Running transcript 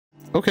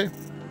Okay,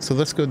 so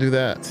let's go do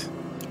that.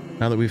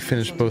 Now that we've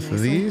finished both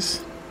of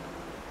these.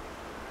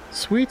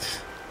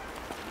 Sweet.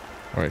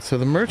 Alright, so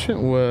the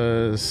merchant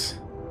was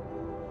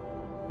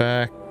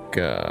back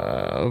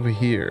over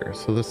here.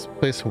 So let's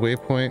place a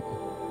waypoint.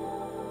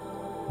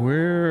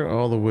 We're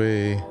all the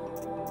way...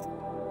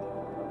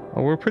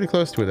 Oh, we're pretty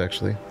close to it,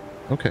 actually.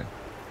 Okay.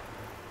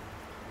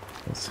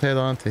 Let's head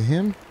on to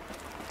him.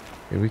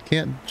 Okay, we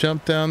can't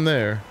jump down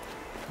there.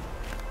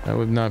 That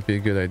would not be a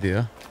good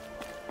idea.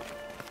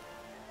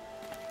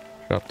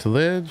 Drop to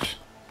ledge.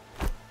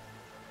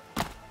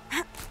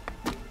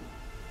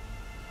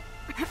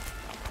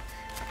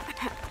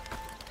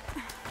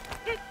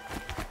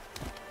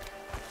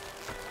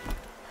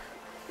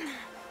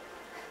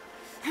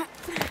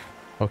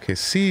 Okay,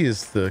 C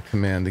is the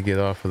command to get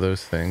off of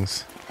those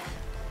things.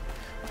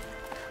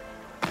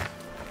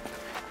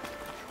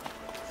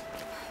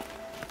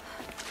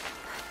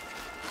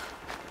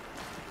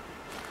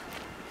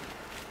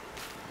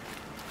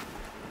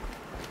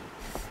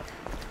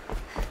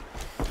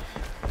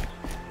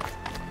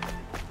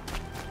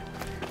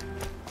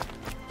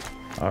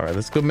 All right,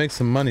 let's go make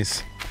some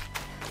monies.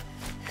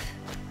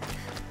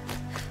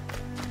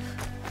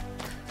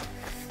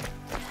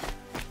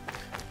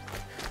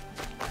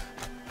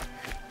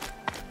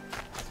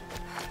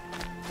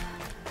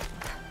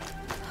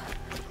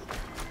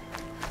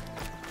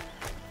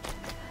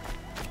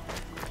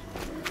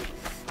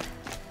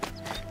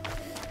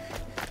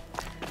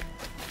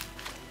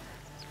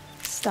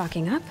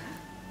 Stocking up.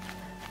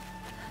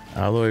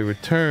 Aloy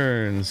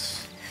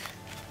returns.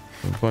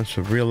 A bunch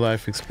of real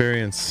life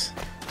experience.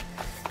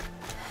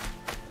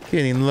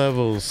 Gaining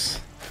levels.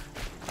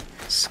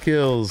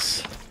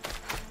 Skills.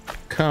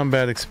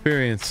 Combat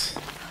experience.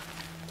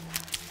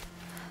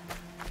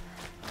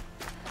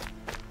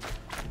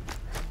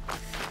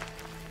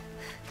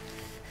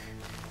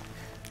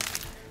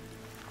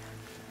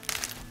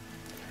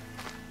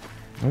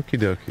 Okie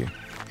dokie.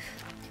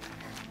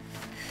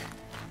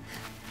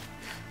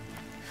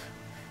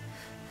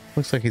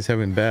 Looks like he's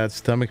having bad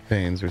stomach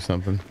pains or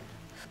something.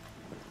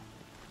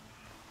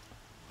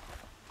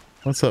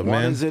 What's up,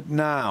 man? What is it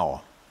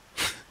now?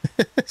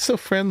 So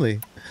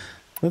friendly.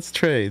 Let's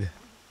trade.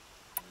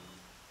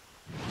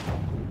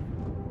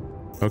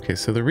 Okay,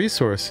 so the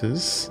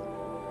resources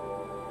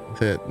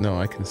that... No,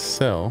 I can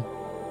sell.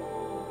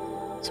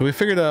 So we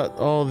figured out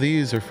all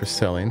these are for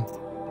selling.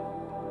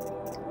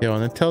 Yeah,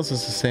 and it tells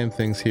us the same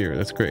things here.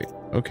 That's great.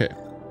 Okay.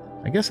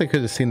 I guess I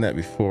could have seen that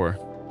before.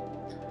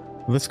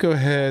 Let's go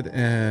ahead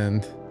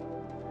and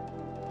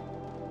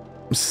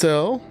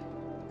sell.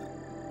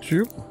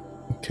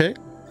 Okay.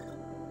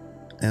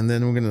 And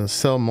then we're going to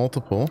sell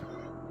multiple.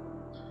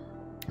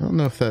 I don't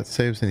know if that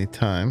saves any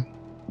time.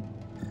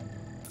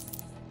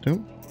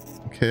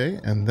 Okay,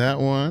 and that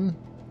one,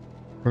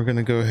 we're going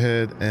to go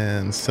ahead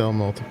and sell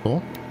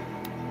multiple.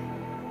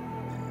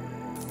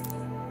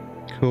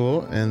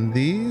 Cool, and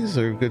these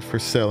are good for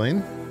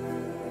selling.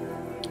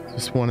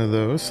 Just one of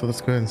those, so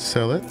let's go ahead and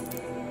sell it.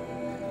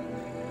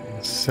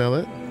 Sell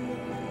it.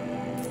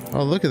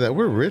 Oh, look at that,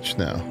 we're rich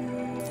now.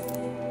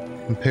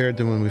 Compared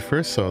to when we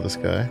first saw this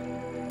guy.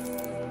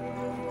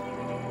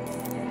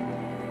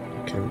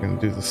 Okay, we're going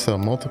to do the sell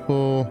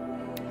multiple.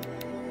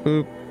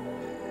 Boop.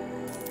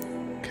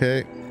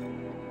 Okay.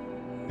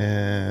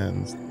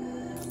 And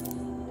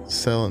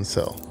sell and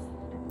sell.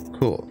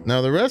 Cool.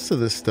 Now the rest of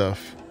this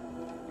stuff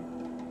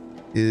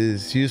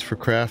is used for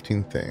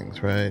crafting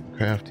things, right?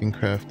 Crafting.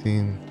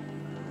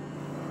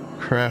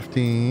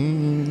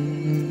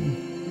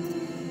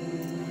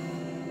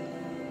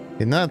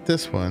 Okay, not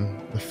this one.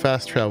 The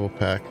fast travel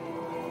pack.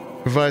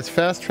 Provides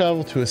fast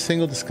travel to a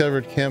single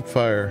discovered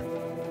campfire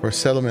or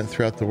settlement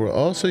throughout the world.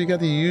 Also, you got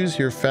to use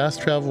your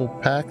fast travel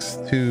packs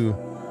to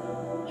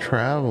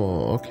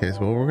travel. Okay,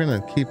 so we're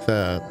gonna keep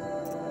that.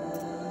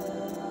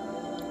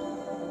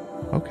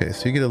 Okay,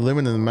 so you get a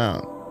limited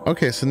amount.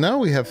 Okay, so now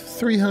we have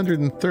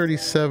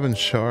 337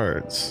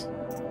 shards.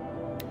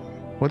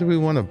 What do we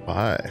want to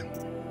buy?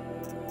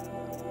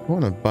 I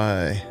want to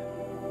buy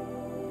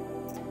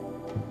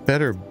a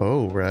better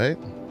bow, right?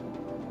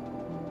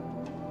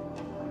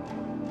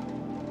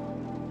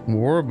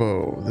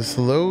 Warbow. This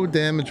low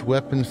damage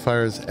weapon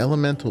fires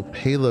elemental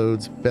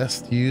payloads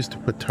best used to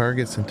put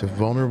targets into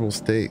vulnerable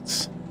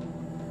states,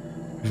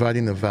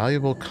 providing a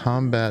valuable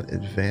combat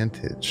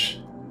advantage.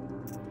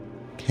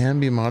 Can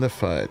be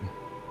modified.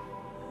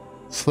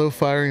 Slow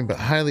firing but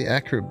highly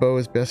accurate bow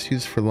is best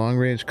used for long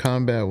range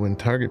combat when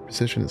target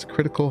position is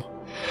critical.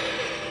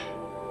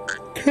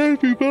 Can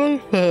be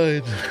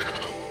modified.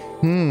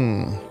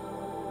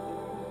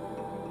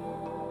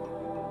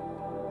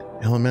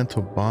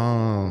 Elemental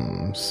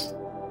bombs.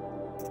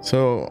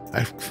 So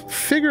I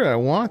figure I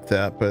want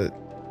that, but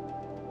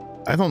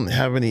I don't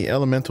have any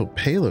elemental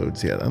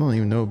payloads yet. I don't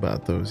even know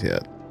about those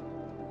yet.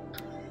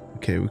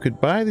 Okay, we could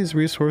buy these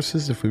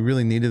resources if we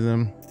really needed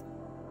them.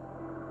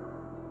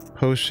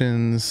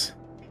 Potions,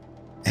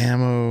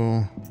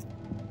 ammo,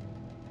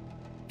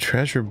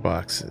 treasure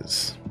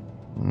boxes.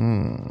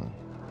 Can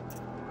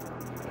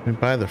we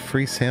buy the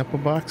free sample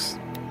box?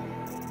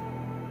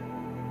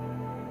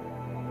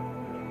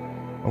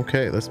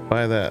 Okay, let's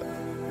buy that.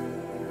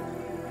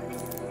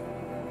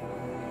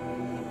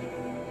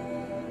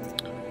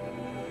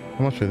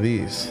 How much are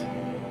these?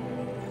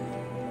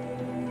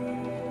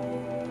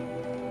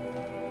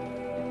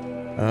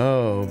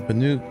 Oh,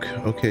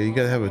 Banuk. Okay, you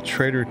gotta have a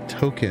trader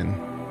token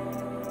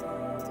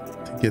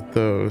to get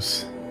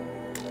those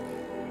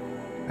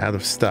out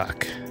of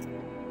stock.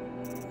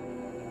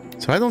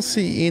 So I don't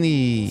see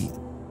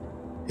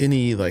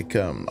any like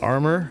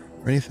armor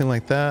or anything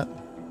like that.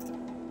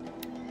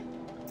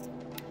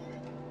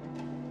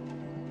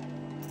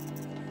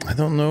 I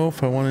don't know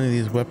if I want any of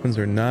these weapons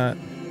or not.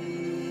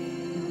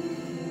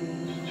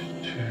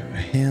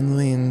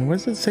 Handling, what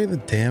does it say the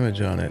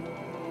damage on it?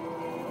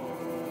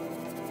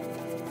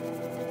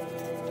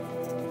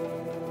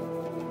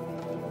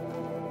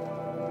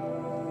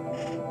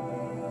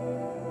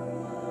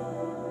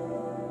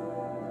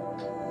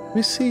 Let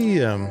me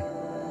see,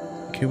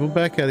 okay, we'll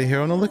back out of here. I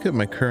want to look at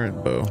my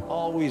current bow.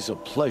 Always a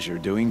pleasure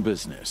doing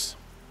business.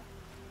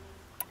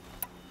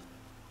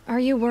 Are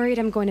you worried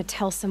I'm going to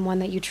tell someone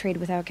that you trade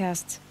with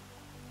outcasts?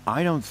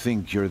 I don't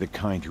think you're the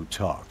kind who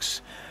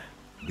talks,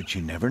 but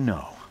you never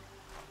know.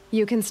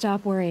 You can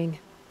stop worrying.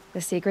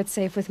 The secret's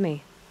safe with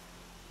me.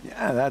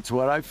 Yeah, that's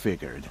what I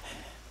figured,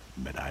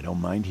 but I don't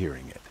mind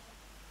hearing it.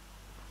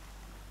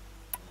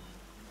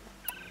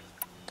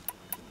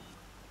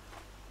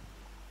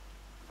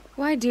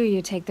 Why do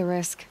you take the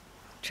risk,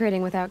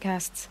 trading with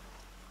outcasts?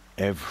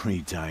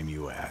 Every time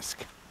you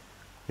ask.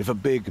 If a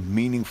big,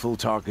 meaningful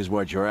talk is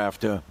what you're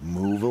after,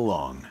 move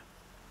along.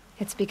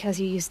 It's because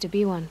you used to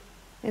be one,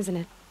 isn't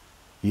it?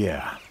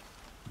 Yeah.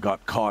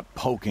 Got caught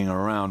poking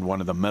around one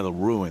of the metal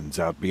ruins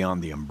out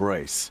beyond the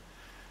Embrace.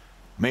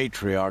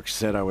 Matriarch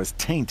said I was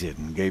tainted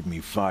and gave me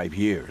 5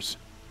 years.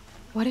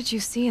 What did you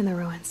see in the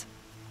ruins?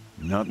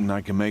 Nothing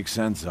I can make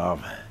sense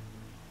of.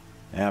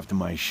 After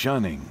my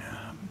shunning,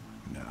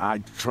 I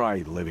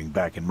tried living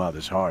back in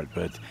Mother's heart,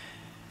 but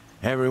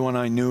everyone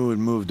I knew had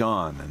moved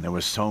on, and there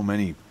were so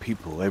many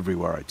people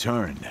everywhere I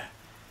turned.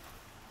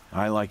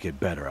 I like it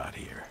better out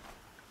here.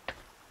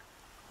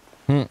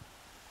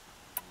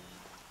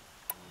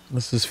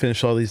 Let's just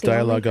finish all these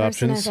dialogue options.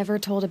 The only person I've ever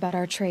told about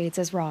our trades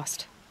is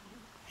Rost.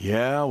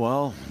 Yeah,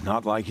 well,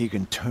 not like he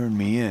can turn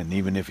me in,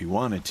 even if he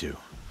wanted to.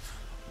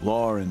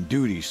 Law and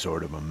duty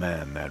sort of a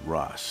man, that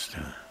Rost.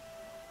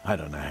 I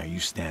don't know how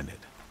you stand it.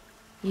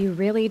 You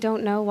really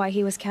don't know why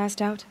he was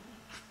cast out?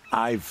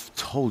 I've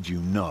told you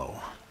no.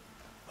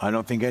 I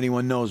don't think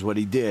anyone knows what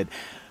he did,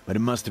 but it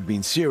must have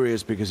been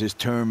serious because his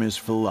term is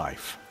for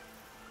life.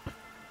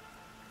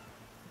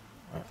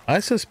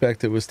 I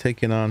suspect it was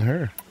taken on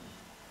her.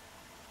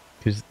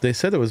 Because they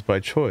said it was by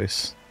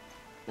choice.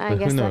 I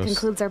guess that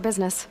concludes our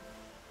business.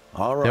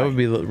 All right. That would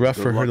be rough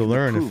for her to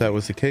learn if that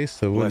was the case,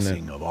 though, wouldn't it?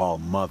 Blessing of all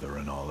mother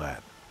and all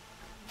that.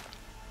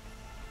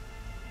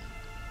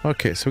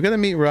 Okay, so we gotta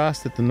meet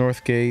Rost at the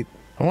North Gate.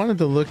 I wanted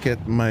to look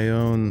at my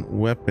own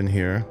weapon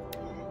here.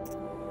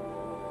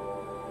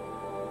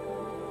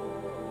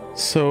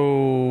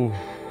 So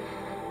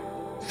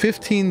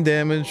 15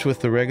 damage with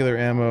the regular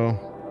ammo,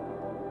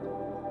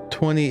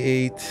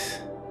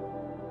 28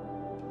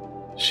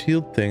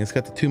 shield thing. It's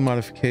got the 2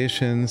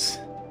 modifications.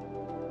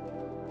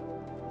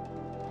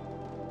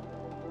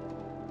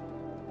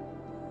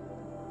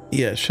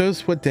 Yeah, it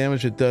shows what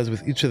damage it does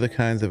with each of the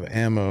kinds of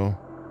ammo.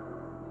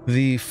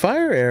 The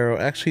fire arrow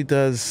actually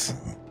does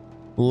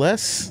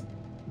less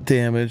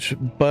damage,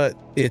 but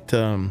it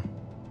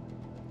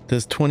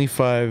does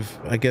 25,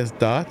 I guess,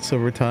 dots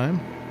over time.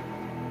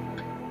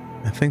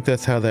 I think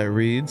that's how that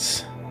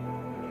reads.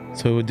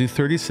 So it would do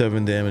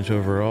 37 damage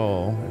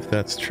overall, if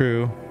that's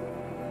true.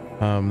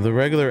 The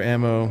regular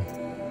ammo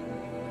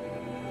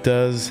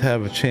does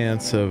have a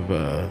chance of,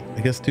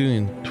 I guess,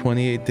 doing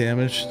 28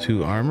 damage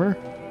to armor.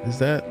 Is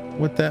that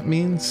what that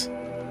means?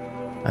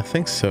 I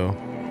think so.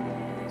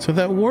 So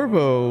that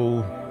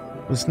warbow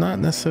was not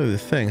necessarily the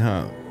thing,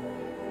 huh?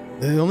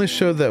 They only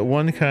showed that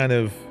one kind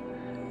of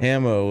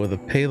ammo, the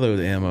payload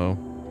ammo.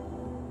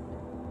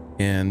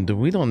 And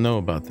we don't know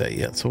about that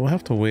yet, so we'll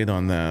have to wait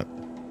on that.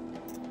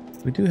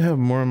 We do have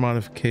more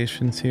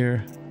modifications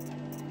here.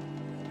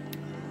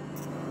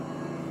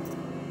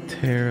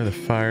 Tear, the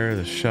fire,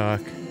 the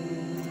shock,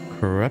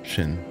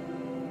 corruption,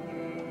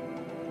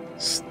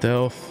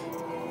 stealth.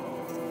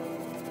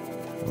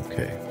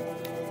 Okay.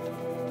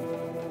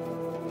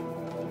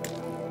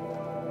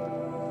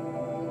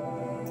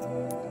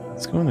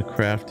 Let's go into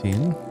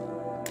crafting.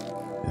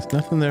 There's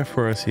nothing there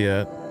for us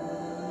yet.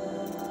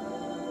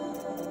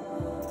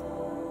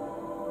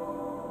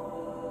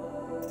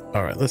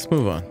 All right, let's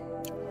move on.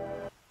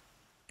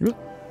 Well,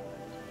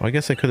 I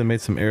guess I could have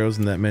made some arrows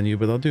in that menu,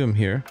 but I'll do them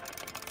here.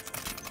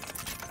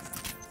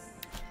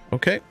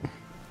 Okay.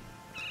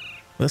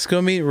 Let's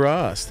go meet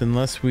Rost,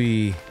 unless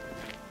we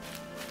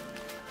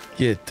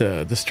get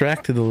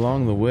distracted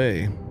along the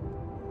way.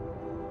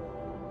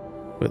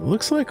 But it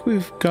looks like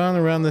we've gone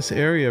around this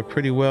area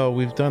pretty well.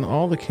 We've done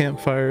all the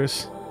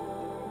campfires,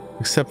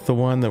 except the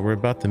one that we're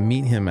about to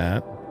meet him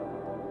at.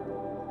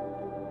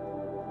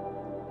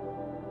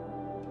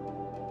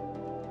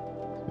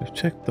 We've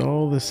checked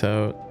all this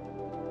out.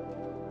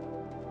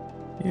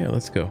 Yeah,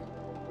 let's go.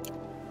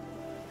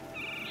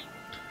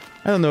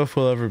 I don't know if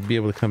we'll ever be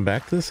able to come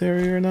back to this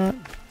area or not.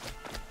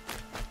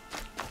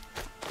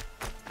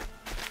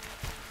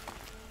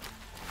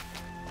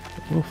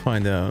 We'll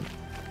find out.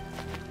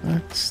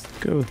 Let's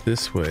go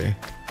this way.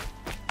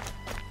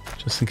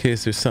 Just in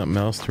case there's something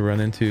else to run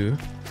into.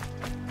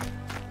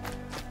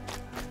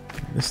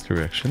 In this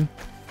direction.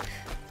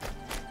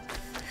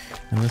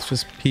 And let's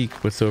just peek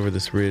what's over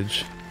this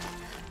ridge.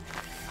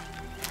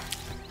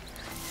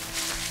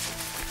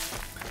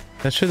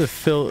 That should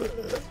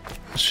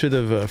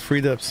have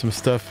freed up some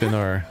stuff in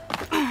our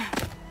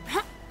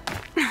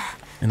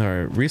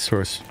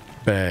resource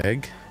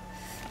bag.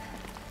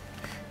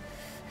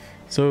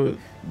 So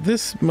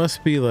this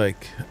must be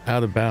like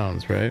out of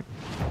bounds, right?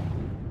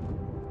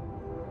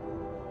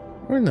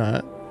 Or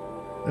not.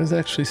 There's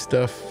actually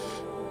stuff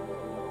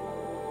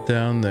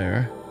down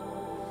there.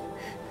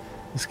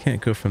 This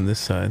can't go from this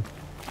side.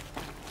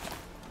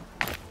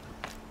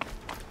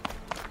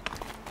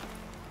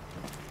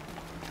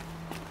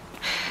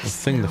 This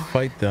thing to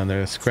fight down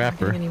there, a scrapper.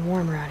 It's not getting any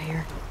warmer out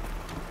here.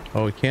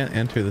 Oh, we can't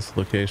enter this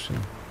location.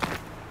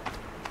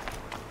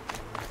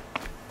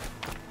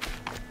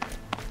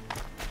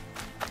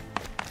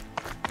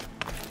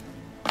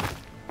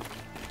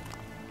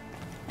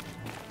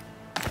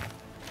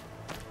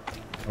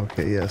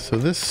 Okay, yeah, so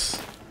this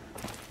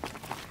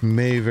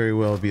may very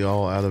well be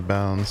all out of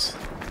bounds.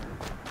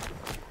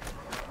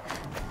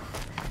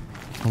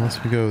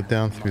 Unless we go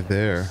down through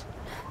there.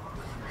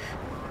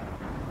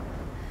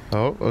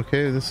 Oh,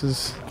 okay, this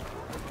is...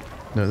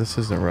 No, this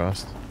isn't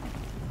Rost.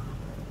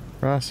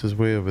 Rost is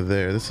way over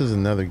there. This is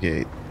another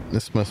gate.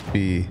 This must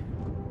be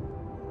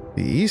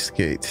the east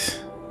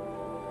gate.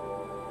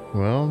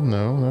 Well,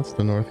 no, that's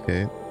the north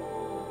gate.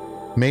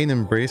 Main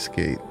embrace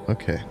gate.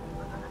 Okay.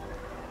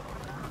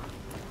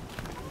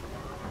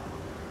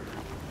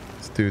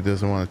 This dude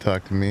doesn't want to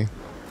talk to me.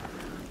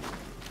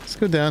 Let's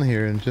go down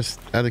here and just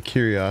out of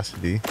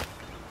curiosity.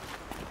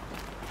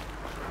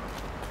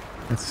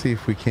 Let's see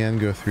if we can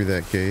go through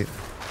that gate.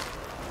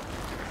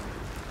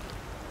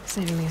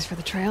 Saving these for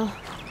the trail.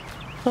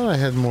 I thought I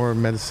had more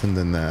medicine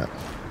than that.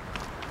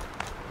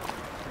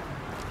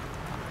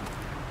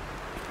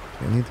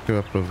 I need to go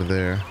up over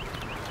there.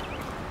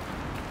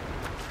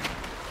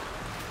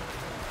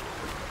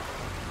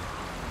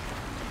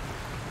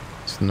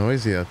 It's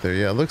noisy out there.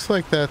 Yeah, it looks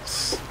like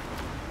that's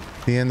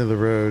the end of the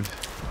road.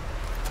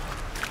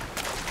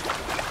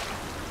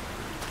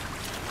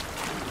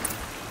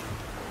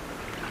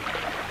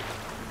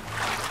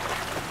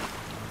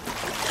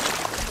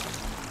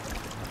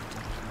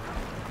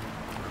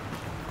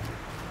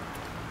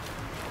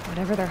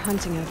 Whatever they're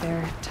hunting out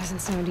there, it doesn't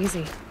sound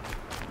easy.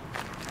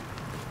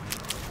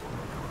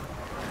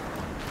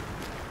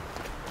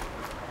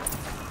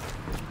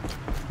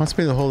 Wants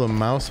me to hold a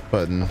mouse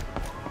button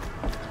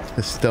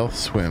to stealth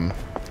swim.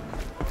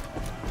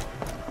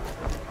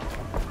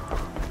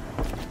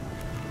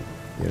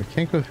 Yeah, we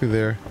can't go through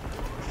there.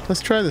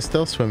 Let's try the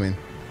stealth swimming.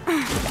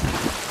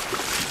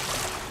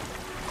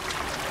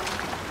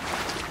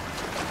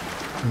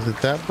 Is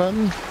it that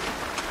button?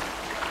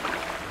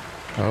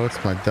 Oh,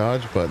 it's my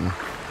dodge button.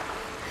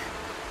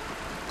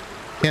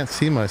 Can't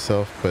see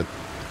myself, but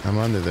I'm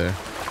under there.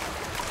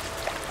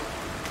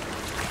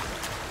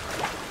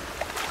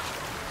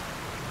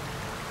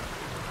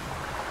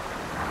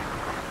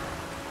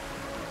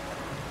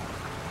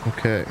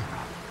 Okay.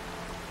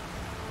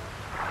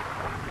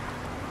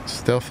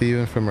 Stealthy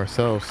even from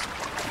ourselves.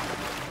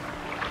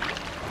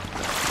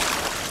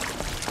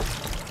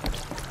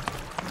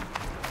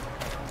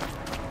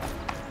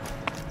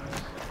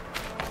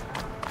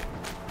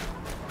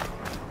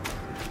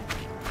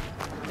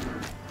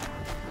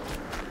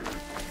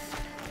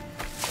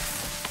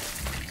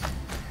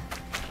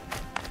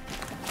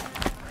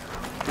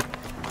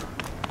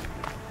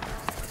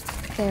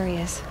 There he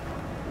is.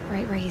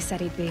 Right where he said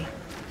he'd be.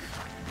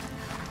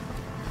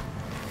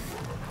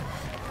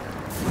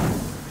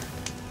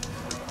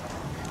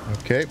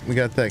 Okay, we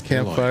got that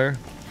campfire.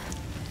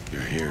 Aloy,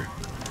 you're here.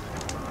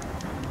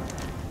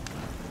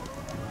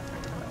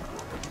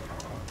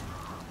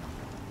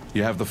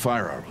 You have the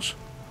fire arrows.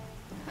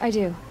 I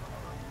do.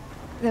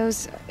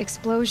 Those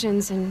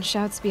explosions and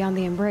shouts beyond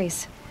the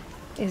embrace.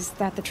 Is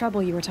that the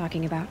trouble you were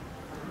talking about?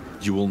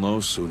 You will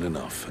know soon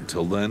enough.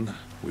 Until then,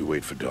 we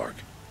wait for dark.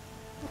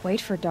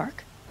 Wait for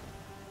dark.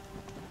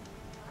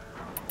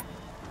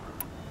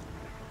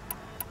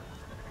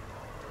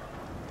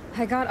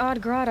 I got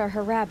Odd Grata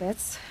her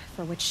rabbits,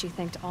 for which she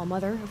thanked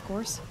All-Mother, of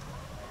course.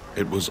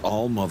 It was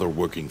All-Mother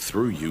working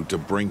through you to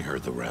bring her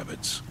the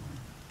rabbits.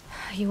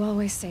 You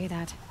always say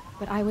that,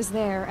 but I was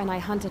there and I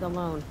hunted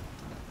alone.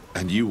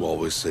 And you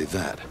always say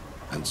that,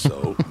 and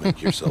so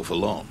make yourself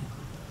alone.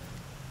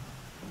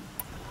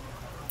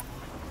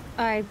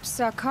 I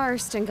saw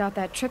Karst and got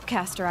that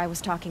tripcaster I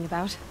was talking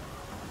about.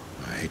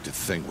 I hate to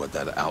think what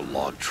that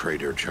outlawed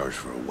trader charged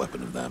for a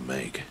weapon of that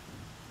make.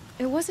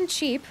 It wasn't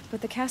cheap,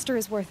 but the caster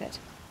is worth it.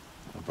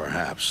 Well,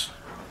 perhaps.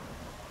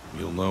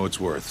 You'll know it's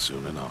worth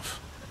soon enough.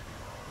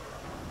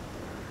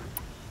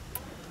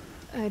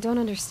 I don't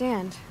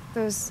understand.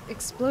 Those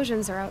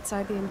explosions are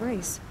outside the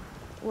embrace.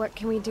 What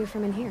can we do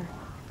from in here?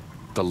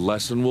 The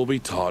lesson will be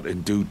taught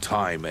in due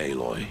time,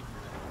 Aloy.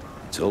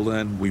 Till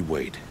then, we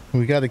wait.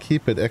 We gotta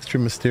keep it extra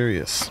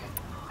mysterious.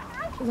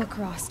 Look,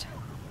 Rost.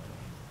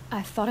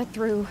 I've thought it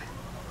through,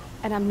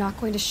 and I'm not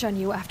going to shun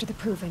you after the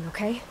proving,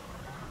 okay?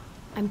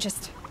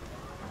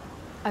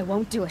 I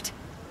won't do it.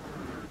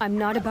 I'm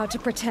not about to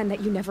pretend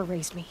that you never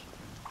raised me.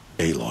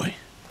 Aloy,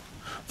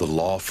 the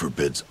law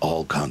forbids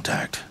all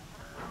contact.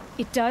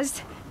 It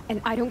does,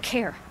 and I don't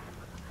care.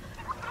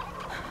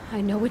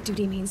 I know what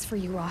duty means for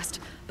you, Rost,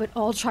 but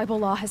all tribal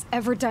law has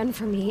ever done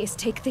for me is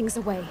take things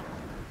away.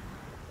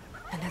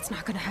 And that's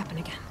not gonna happen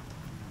again.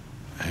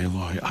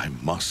 Aloy, I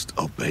must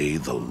obey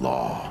the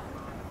law.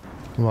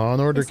 Law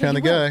and order kind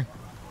of guy.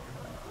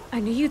 I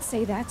knew you'd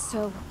say that,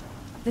 so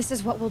this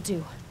is what we'll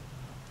do.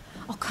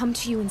 I'll come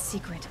to you in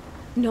secret.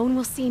 No one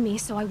will see me,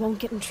 so I won't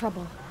get in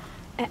trouble.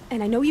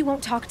 And I know you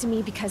won't talk to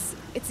me because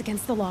it's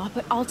against the law,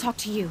 but I'll talk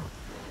to you.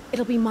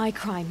 It'll be my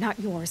crime, not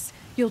yours.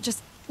 You'll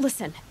just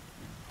listen.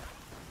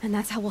 And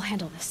that's how we'll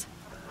handle this.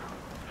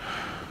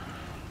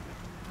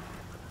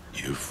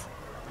 You've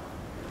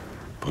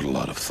put a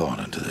lot of thought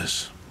into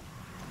this.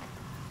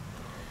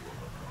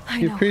 I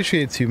He know.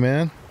 appreciates you,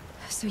 man.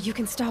 So you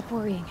can stop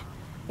worrying.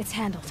 It's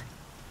handled.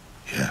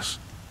 Yes.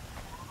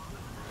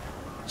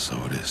 So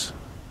it is.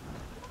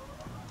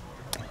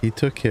 He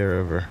took care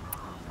of her.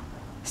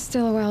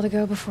 Still a while to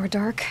go before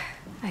dark.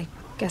 I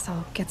guess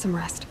I'll get some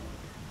rest.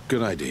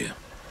 Good idea.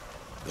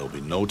 There'll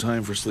be no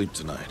time for sleep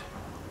tonight.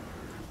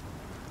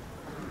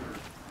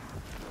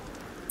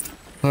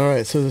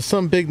 Alright, so there's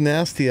some big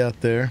nasty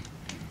out there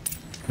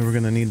that we're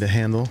gonna need to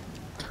handle.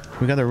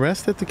 We gotta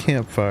rest at the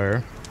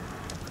campfire.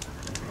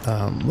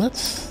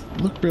 Let's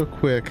look real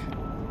quick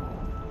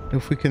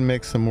if we can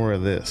make some more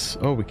of this.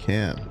 Oh, we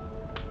can.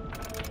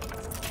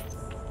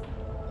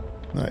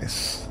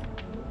 Nice.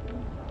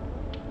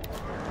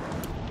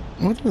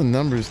 What do the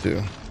numbers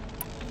do?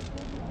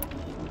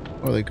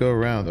 Oh, they go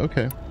around.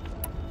 Okay.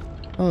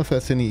 I don't know if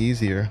that's any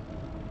easier.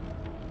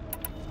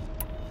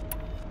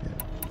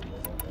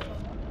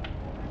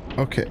 Yeah.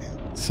 Okay.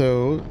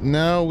 So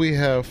now we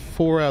have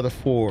 4 out of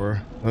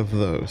 4 of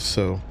those.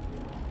 So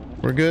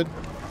we're good.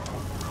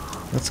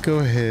 Let's go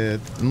ahead.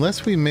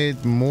 Unless we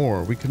made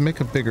more, we could make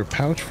a bigger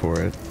pouch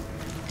for it.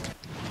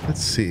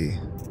 Let's see.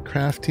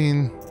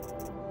 Crafting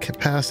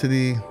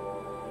capacity.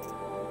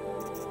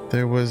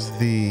 There was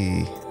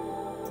the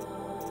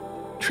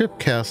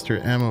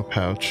Tripcaster ammo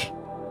pouch.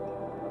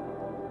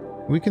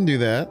 We can do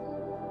that.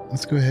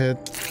 Let's go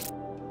ahead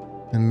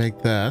and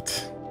make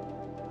that.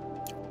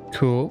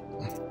 Cool.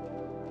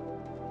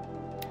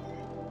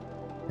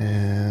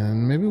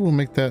 And maybe we'll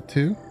make that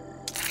too.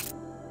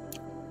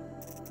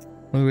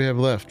 What do we have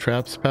left?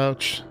 Traps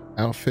pouch,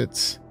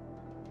 outfits,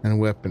 and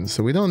weapons.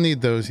 So we don't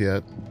need those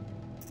yet.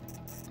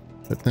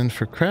 But then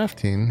for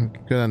crafting, we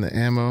can go down to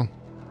ammo.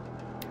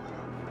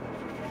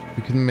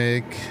 We can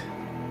make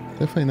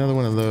definitely another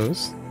one of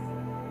those.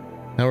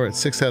 Now we're at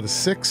 6 out of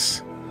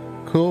 6.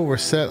 Cool, we're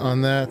set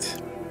on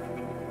that.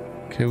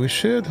 Okay, we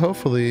should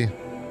hopefully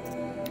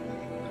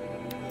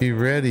be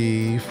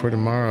ready for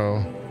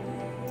tomorrow.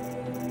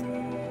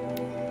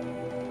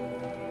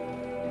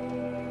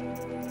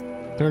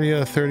 $30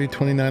 out of 30,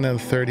 29 out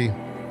of 30.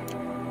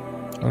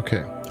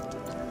 Okay.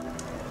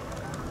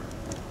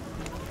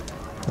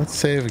 Let's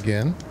save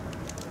again.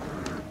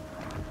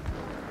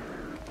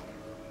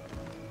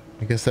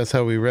 I guess that's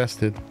how we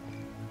rested.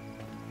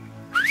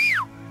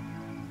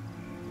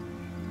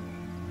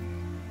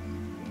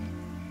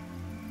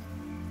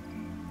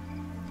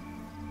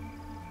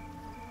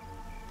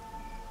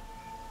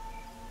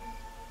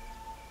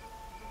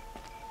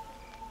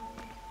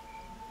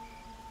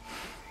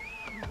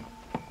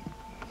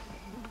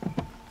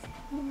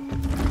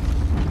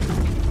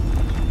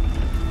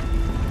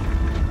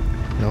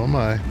 Oh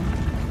my.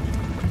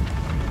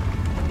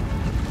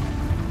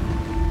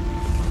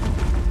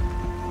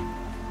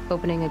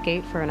 Opening a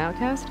gate for an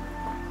outcast?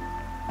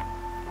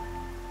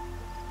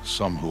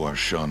 Some who are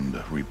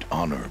shunned reaped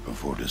honor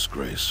before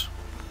disgrace.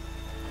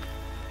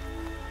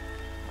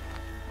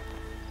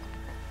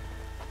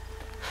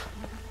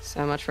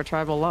 So much for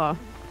tribal law.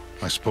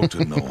 I spoke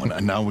to no one,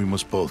 and now we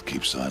must both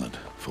keep silent,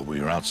 for we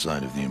are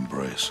outside of the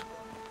embrace.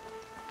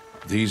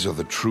 These are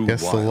the true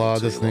Guess the law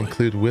wilds, doesn't Aloy,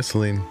 include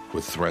whistling.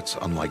 with threats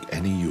unlike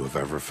any you have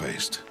ever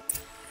faced.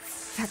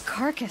 That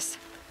carcass.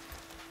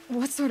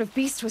 What sort of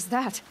beast was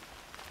that?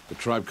 The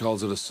tribe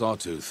calls it a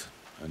sawtooth,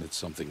 and it's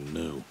something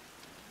new.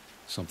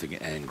 Something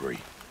angry.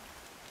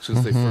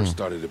 Since they first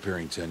started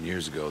appearing 10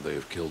 years ago, they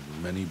have killed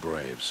many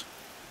braves.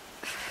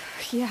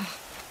 Yeah.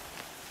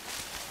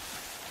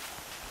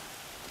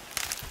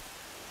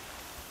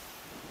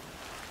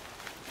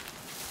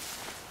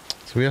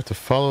 So we have to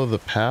follow the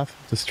path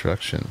of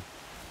destruction.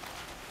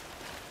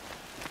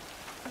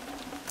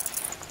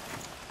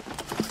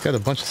 It's got a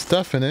bunch of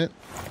stuff in it.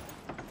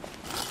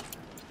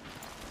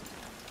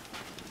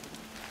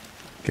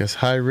 Guess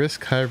high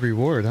risk, high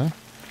reward, huh?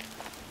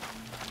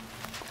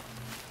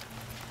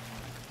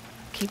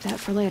 Keep that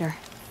for later.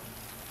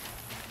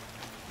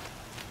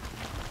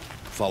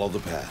 Follow the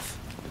path.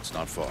 It's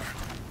not far.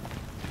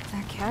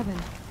 That cabin.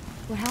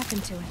 What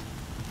happened to it?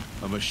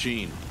 A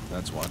machine,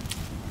 that's what.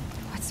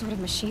 What sort of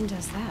machine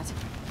does that?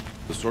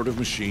 The sort of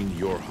machine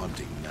you're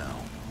hunting now.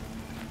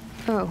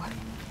 Oh.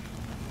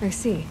 I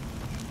see.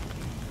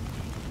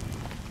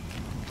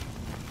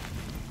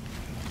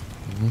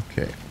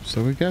 Okay,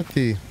 so we got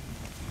the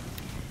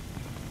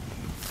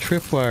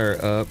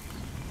tripwire up.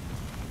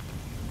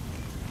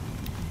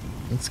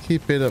 Let's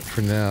keep it up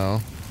for now.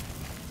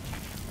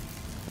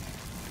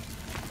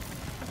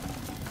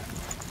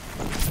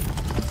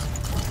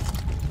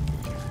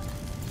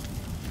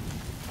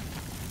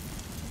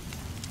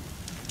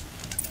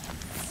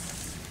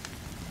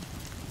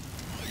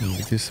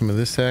 Do some of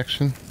this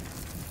action.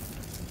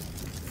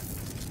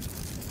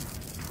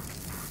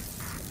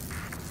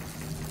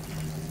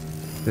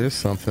 There's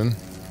something.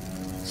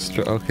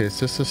 Okay, it's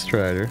just a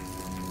strider.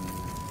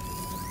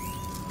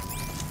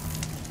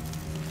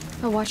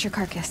 I'll watch your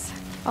carcass.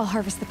 I'll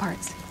harvest the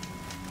parts.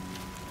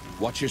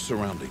 Watch your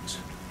surroundings.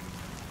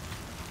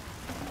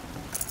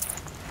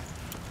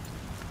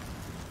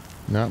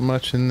 Not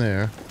much in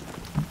there.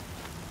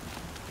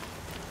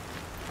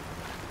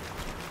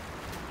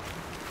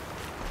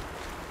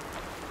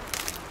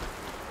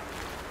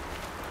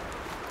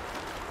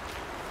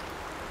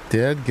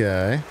 Dead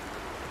guy.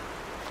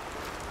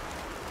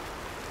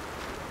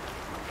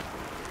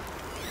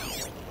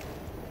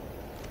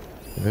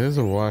 There's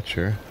a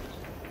watcher.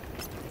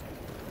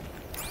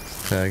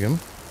 Tag him.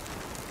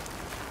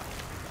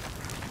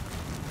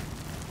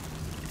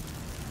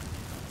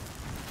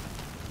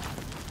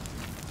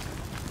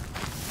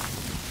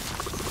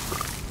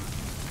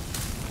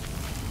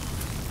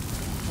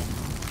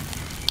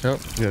 Oh,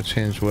 gotta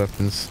change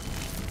weapons.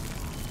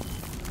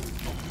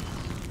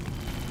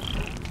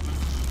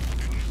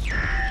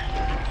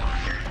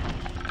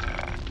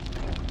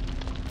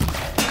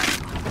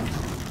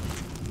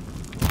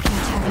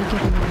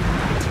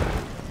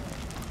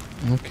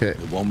 Okay.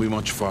 It won't be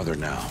much farther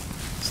now.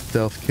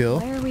 Stealth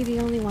kill. Why are we the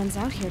only ones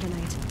out here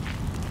tonight?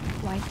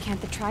 Why can't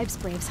the tribe's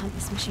braves hunt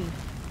this machine?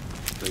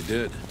 They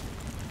did.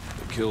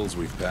 The kills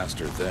we've passed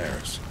are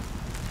theirs.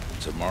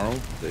 Tomorrow,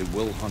 they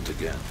will hunt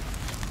again.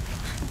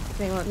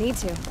 They won't need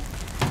to.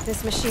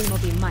 This machine will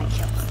be my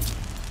kill.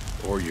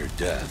 Or your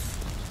death,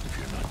 if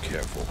you're not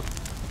careful.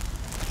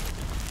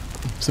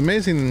 It's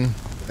amazing,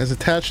 as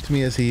attached to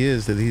me as he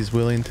is, that he's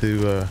willing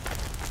to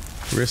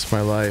risk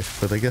my life,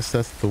 but I guess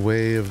that's the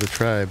way of the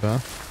tribe, huh?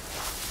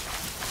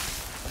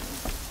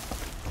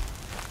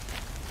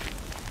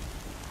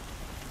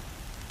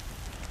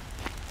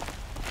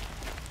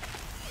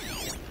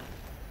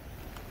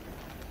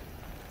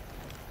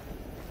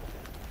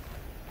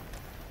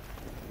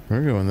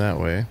 We're going that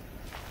way.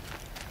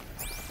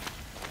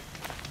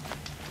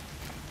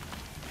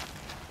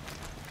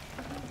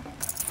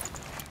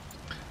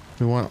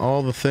 We want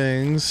all the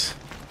things.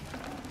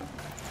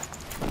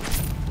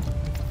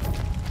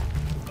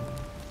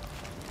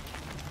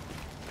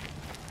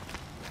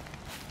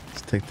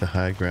 Let's take the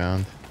high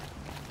ground.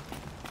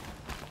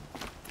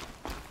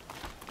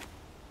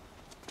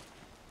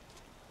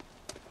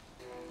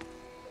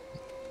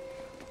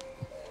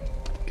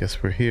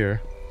 Guess we're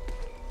here.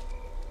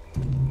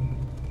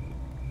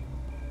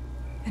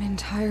 An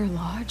entire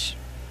lodge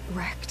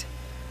wrecked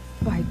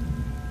by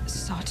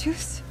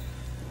sawtooths?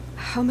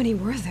 How many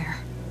were there?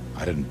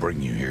 I didn't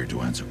bring you here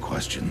to answer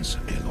questions,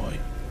 Aloy.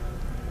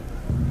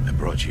 I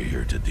brought you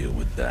here to deal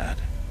with that.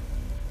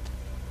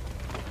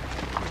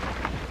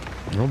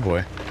 Oh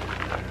boy.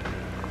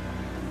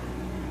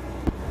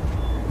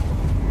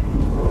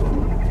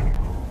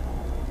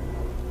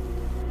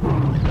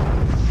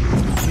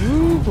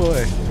 Ooh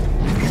boy.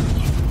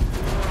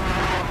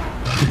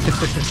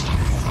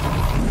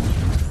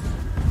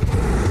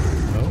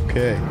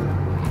 Okay.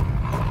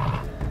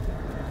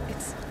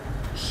 It's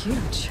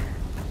huge.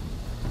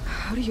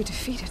 How do you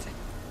defeat it?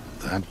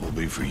 That will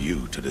be for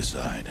you to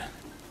decide.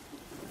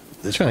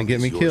 This Trying to get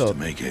me yours killed. to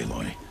make,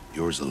 Aloy.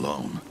 Yours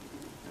alone.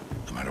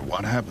 No matter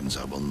what happens,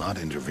 I will not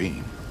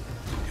intervene.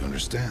 You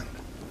understand?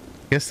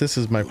 Guess this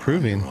is my You are on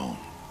proving. your own.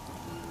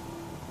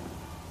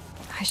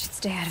 I should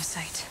stay out of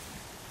sight.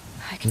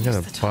 I can We got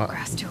use a the tall bo-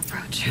 grass to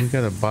approach. We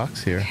got a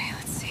box here. Okay,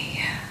 let's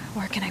see.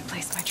 Where can I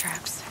place my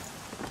traps?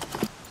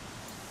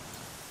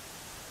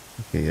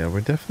 Okay, yeah,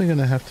 we're definitely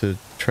gonna have to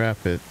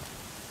trap it.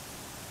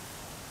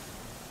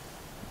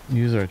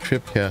 Use our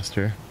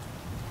tripcaster.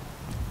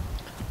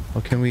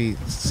 Oh, can we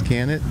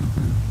scan it?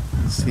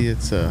 See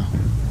its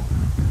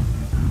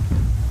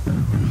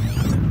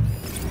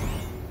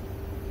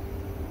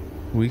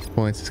weak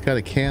points. It's got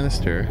a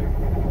canister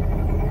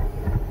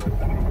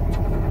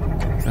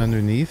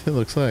underneath, it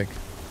looks like.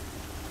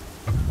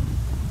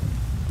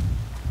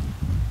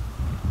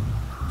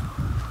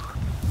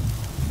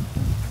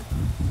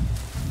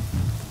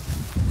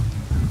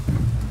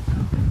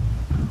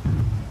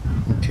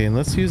 Okay, and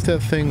let's use that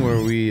thing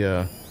where we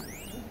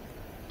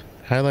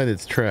highlight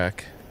its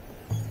track.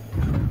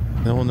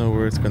 Then we'll know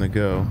where it's gonna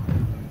go.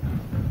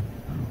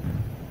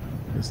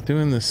 It's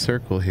doing this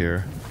circle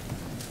here.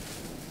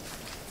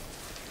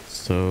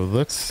 So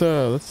let's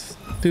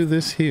do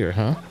this here,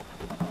 huh?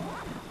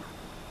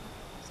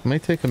 This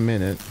might take a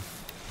minute.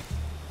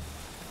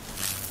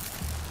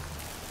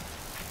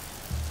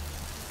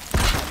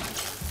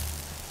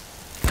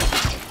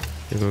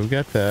 Okay, but we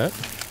got that.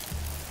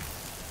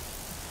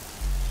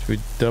 Should we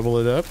double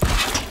it up? I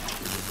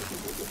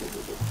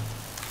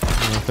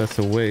don't know if that's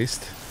a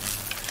waste.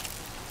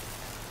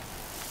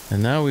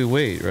 And now we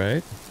wait,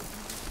 right?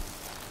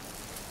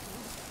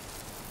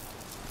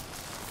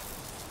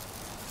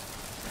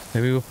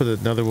 Maybe we'll put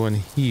another one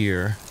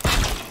here.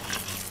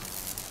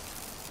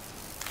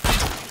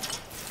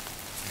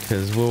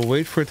 Because we'll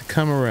wait for it to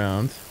come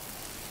around.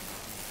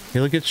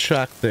 It'll get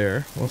shocked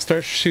there. We'll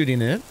start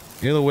shooting it.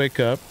 It'll wake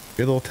up.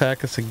 It'll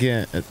attack us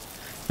again.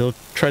 It'll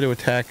try to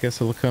attack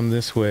us. It'll come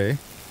this way.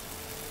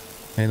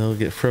 And it'll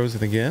get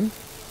frozen again.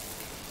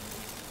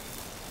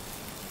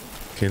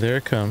 Okay, there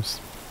it comes.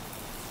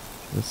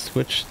 Let's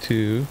switch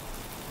to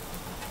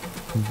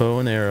bow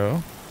and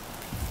arrow.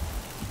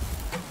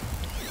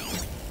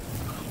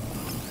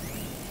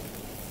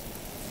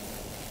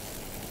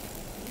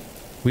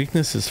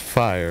 Weakness is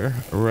fire.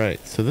 Right,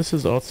 so this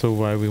is also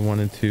why we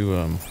wanted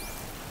to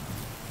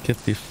get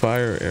the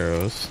fire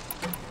arrows.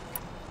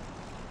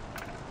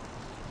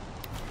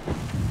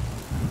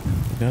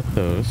 We got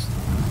those.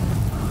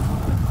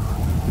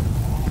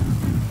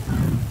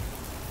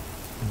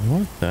 I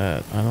want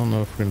that. I don't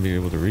know if we're going to be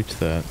able to reach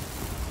that.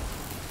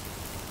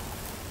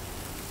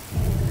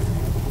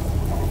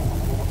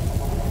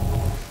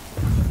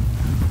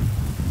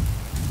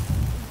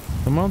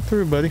 Come on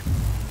through, buddy.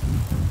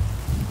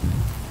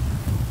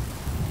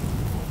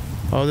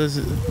 Oh,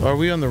 are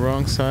we on the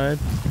wrong side?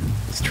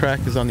 This track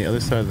is on the other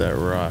side of that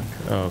rock.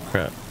 Oh,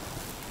 crap.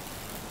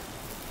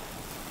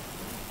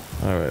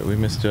 Alright, we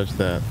misjudged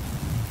that.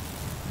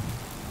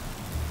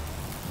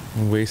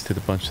 We wasted a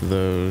bunch of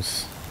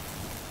those.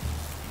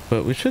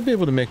 But we should be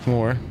able to make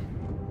more.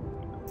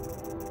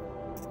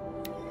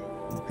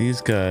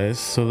 These guys.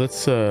 So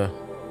let's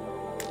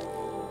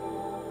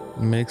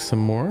make some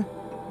more.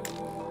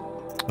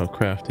 Oh,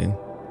 crafting.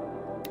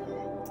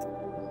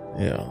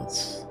 Yeah,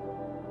 let's...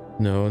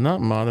 No, not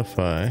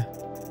modify.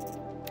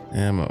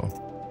 Ammo.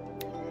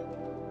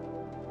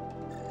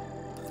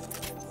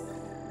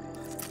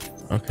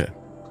 Okay.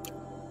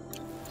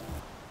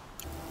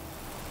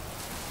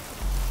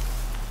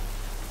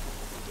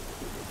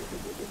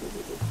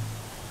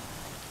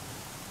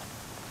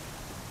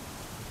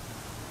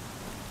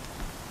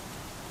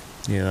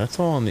 Yeah, that's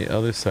all on the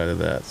other side of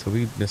that, so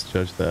we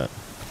misjudged that.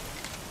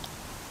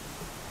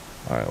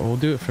 Alright, well, we'll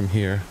do it from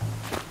here.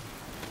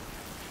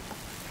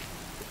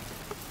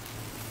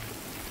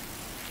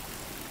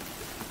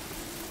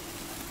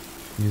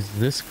 Use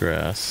this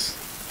grass.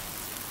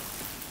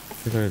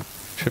 Get our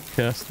trip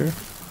caster.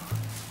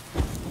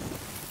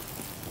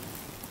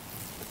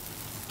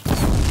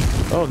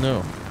 Oh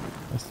no,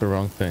 that's the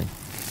wrong thing.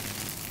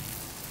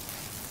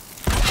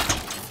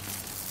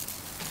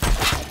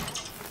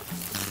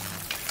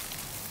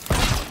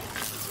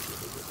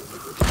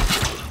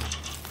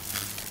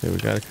 Okay, we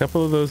got a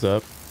couple of those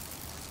up.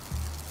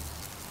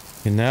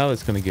 And now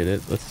it's going to get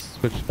it. Let's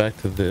switch back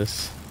to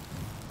this.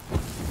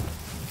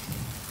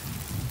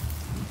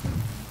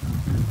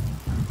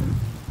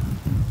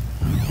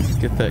 Let's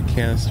get that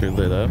canister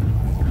lit up.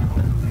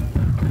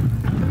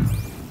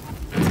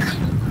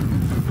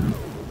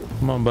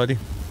 Come on, buddy.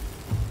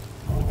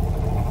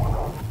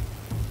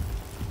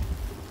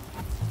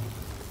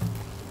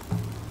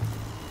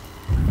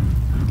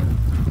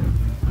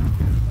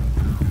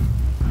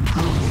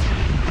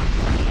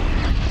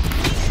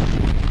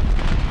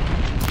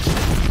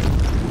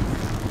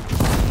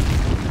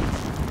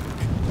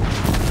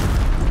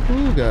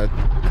 Oh God.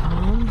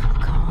 Calm,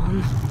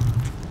 calm.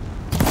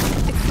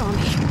 It's on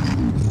me.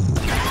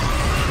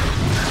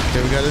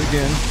 Okay, we got it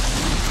again.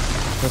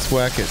 Let's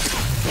whack it.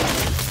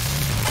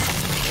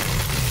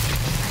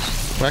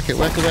 Whack it,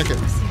 whack it, whack it.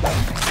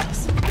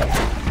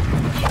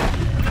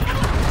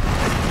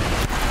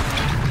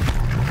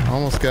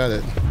 Almost got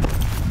it.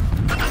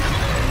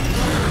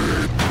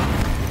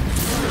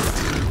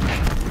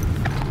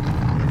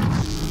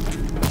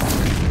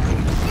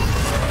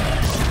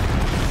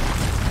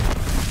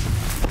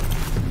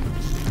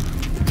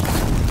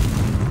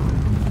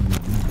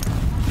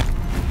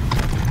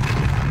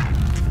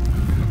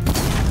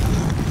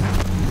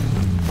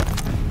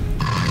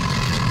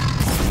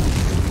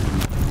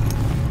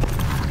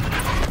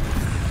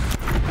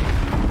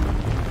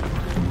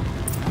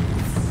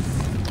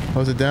 Oh,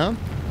 is it down?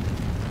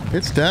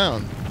 It's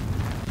down.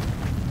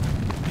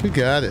 We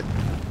got it.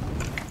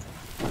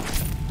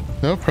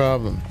 No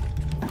problem.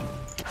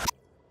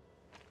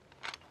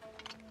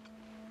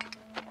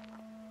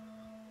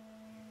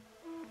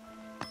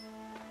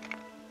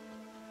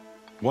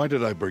 Why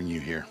did I bring you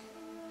here?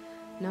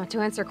 Not to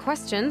answer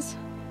questions.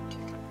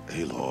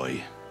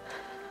 Aloy.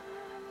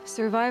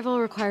 Survival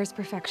requires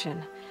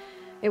perfection.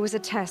 It was a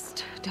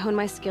test to hone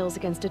my skills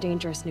against a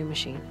dangerous new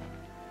machine.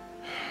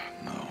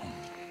 No.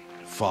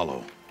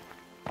 Follow.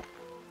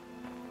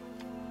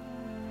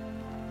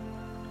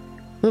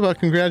 What about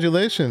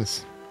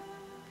congratulations?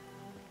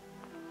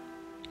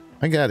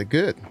 I got it.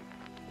 Good.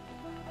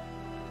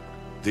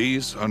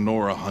 These are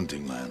Nora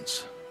hunting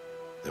lands.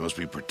 They must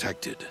be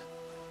protected.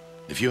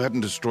 If you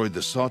hadn't destroyed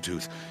the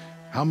Sawtooth,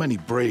 how many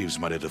Braves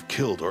might it have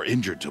killed or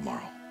injured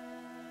tomorrow?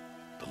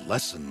 The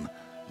lesson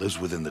lives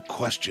within the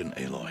question,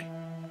 Aloy.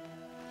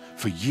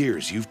 For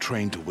years, you've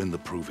trained to win the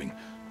proving,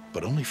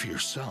 but only for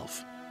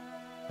yourself.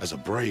 As a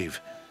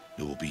Brave,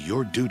 it will be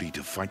your duty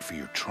to fight for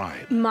your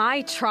tribe.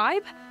 My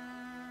tribe?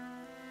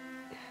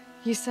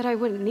 You said I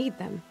wouldn't need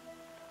them.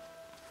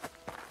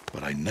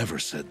 But I never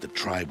said the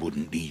tribe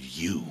wouldn't need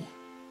you.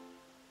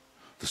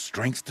 The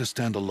strength to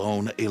stand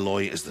alone,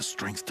 Aloy, is the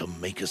strength to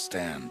make a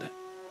stand.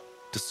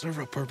 To serve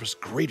a purpose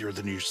greater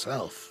than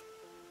yourself.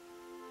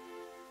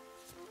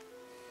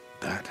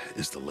 That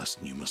is the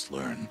lesson you must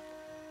learn.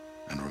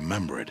 And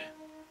remember it.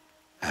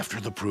 After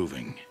the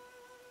proving.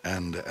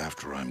 And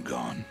after I'm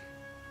gone.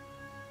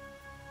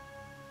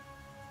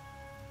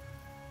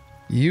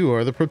 You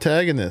are the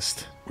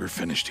protagonist. We're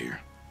finished here.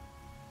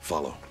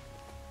 Follow.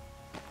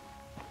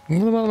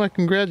 What about my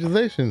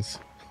congratulations?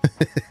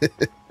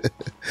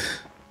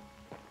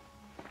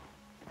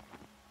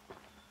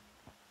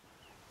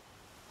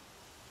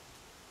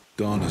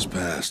 Dawn has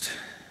passed.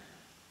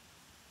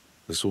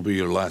 This will be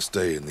your last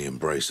day in the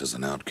Embrace as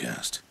an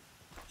outcast.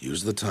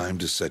 Use the time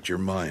to set your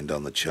mind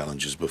on the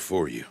challenges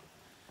before you.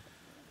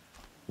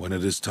 When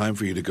it is time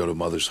for you to go to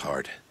Mother's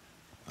Heart,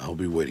 I'll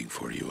be waiting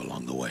for you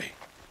along the way.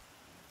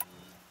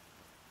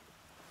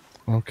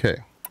 Okay.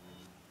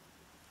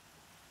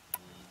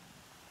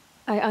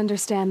 I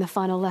understand the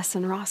final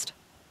lesson, Rost.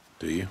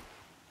 Do you?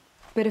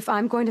 But if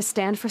I'm going to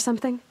stand for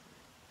something,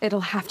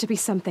 it'll have to be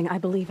something I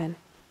believe in.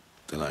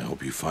 Then I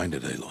hope you find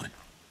it, Aloy.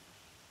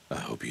 I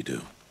hope you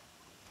do.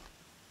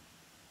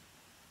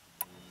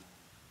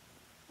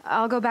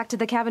 I'll go back to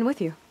the cabin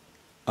with you.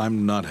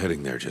 I'm not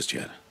heading there just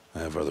yet. I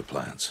have other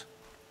plans.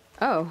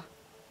 Oh,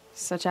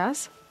 such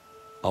as?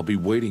 I'll be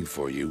waiting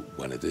for you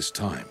when it is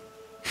time.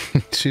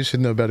 She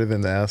should know better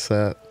than to ask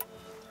that.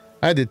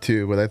 I did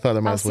too, but I thought I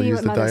might as well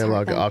use the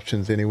dialogue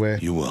options anyway.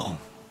 You will.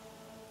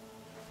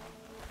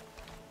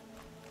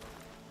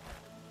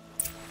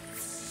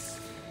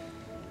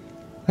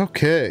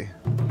 Okay.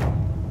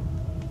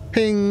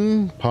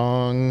 Ping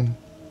pong.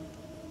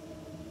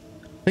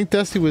 I think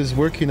Dusty was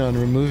working on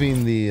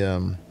removing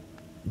the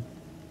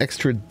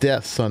extra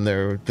deaths on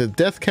there. The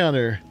death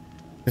counter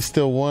is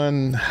still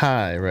 1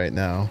 high right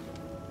now.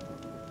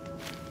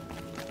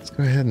 Let's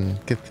go ahead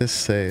and get this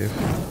save.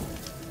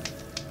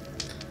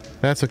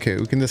 That's okay.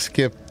 We can just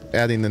skip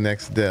adding the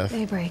next death.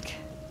 Daybreak.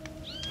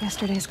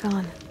 Yesterday's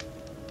gone.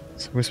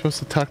 So we're supposed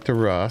to talk to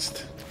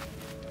Rost.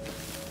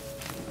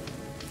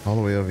 All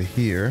the way over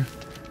here.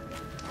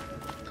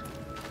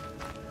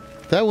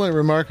 That went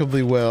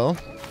remarkably well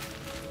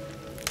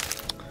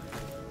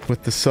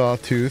with the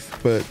Sawtooth,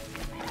 but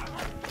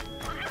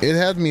it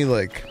had me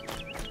like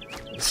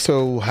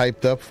so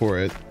hyped up for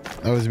it.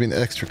 I was being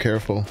extra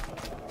careful.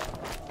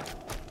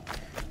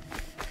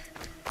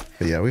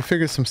 But yeah, we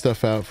figured some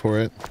stuff out for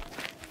it.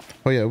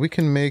 Oh yeah, we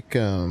can make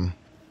another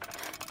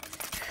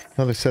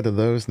set of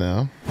those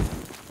now.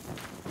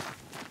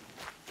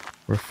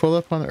 We're full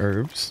up on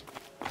herbs.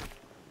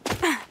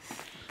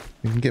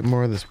 We can get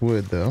more of this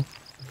wood though.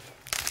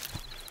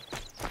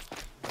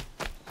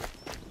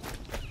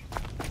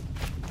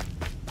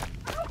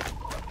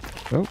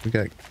 Oh, we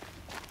got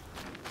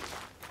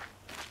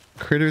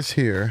critters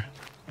here.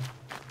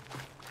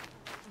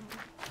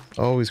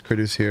 Always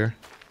critters here.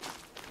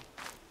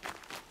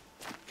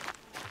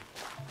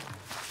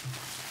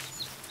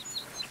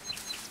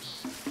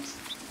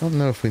 I don't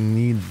know if we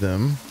need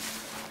them.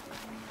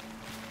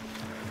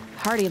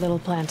 Hardy little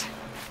plant.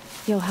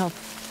 You'll help.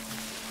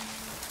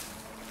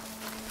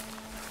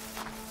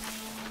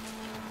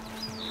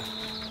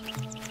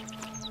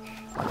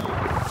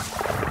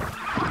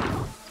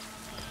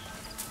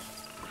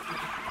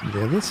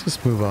 Yeah, let's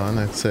just move on,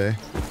 I'd say.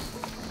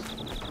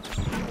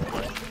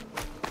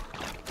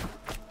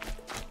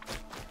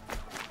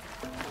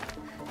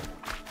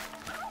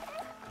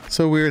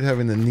 So weird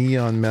having the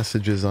neon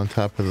messages on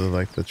top of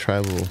the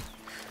tribal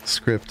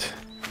script.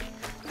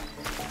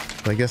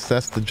 But I guess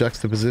that's the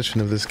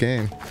juxtaposition of this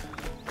game.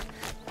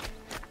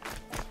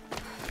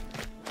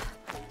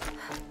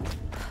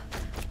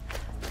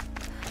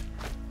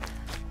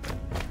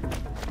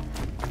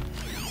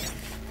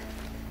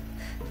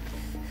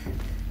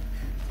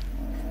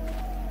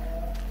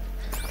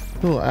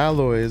 Little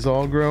Aloy is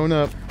all grown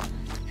up.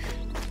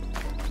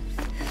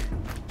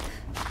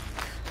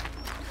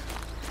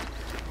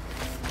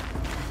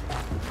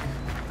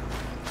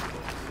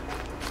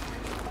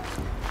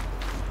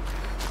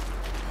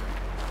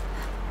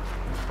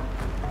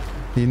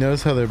 He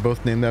knows how they're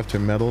both named after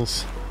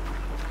metals.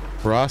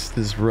 Rost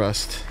is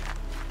rust.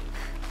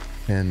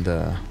 And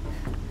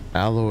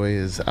Aloy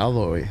is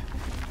alloy.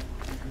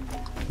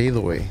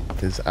 Aloy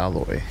is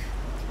alloy.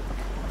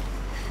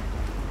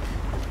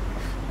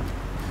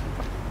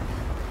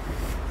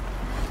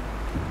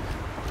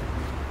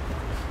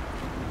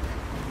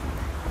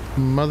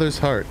 Mother's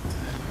Heart.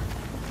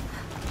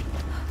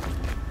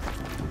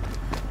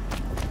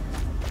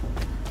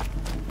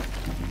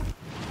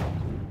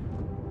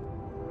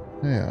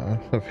 Yeah,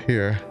 up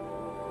here.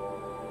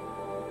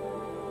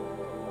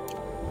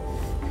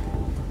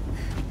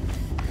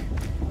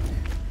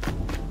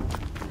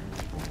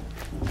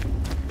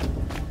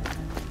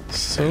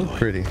 So Aloy.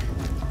 pretty.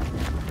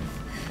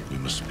 We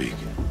must speak.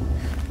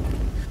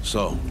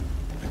 So,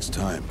 it's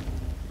time.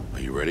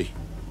 Are you ready?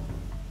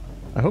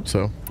 I hope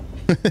so.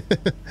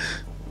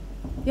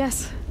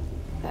 Yes,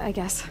 I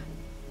guess.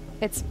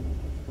 It's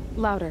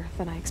louder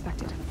than I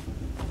expected.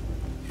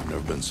 You've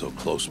never been so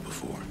close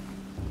before.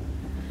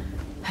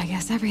 I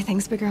guess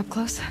everything's bigger up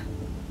close.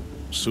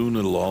 Soon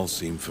it'll all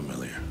seem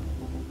familiar.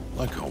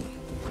 Like home.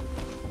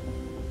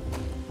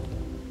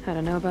 I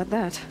don't know about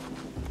that.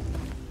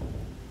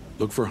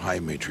 Look for High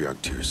Matriarch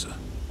Tirsa.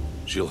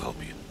 She'll help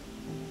you.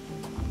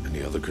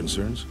 Any other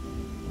concerns?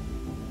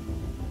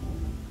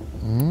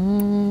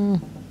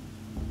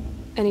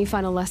 Any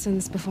final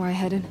lessons before I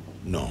head in?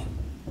 No.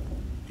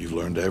 You've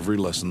learned every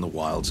lesson the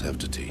Wilds have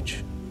to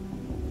teach.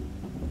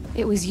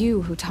 It was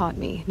you who taught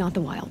me, not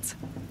the Wilds.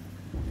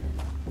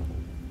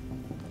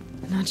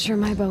 Not sure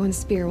my bow and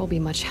spear will be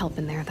much help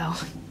in there, though.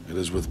 It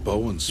is with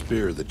bow and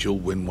spear that you'll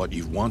win what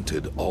you've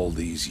wanted all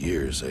these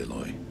years,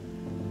 Aloy.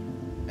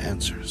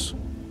 Answers.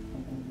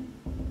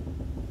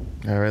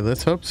 Alright,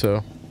 let's hope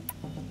so.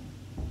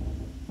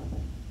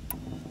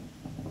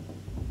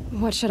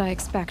 What should I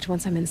expect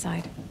once I'm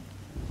inside?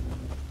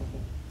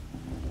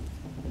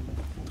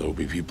 There will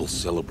be people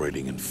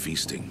celebrating and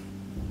feasting.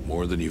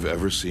 More than you've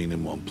ever seen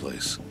in one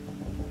place.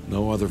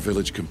 No other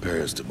village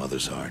compares to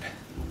Mother's Heart.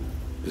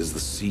 It is the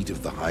seat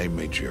of the High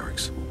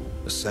Matriarchs,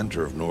 a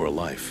center of Nora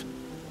life,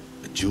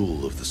 a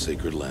jewel of the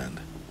sacred land.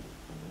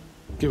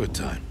 Give it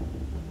time,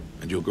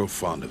 and you'll grow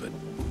fond of it.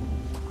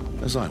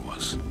 As I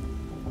was,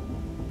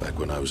 back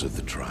when I was at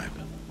the tribe.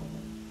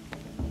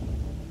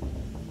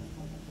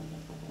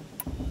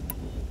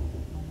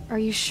 Are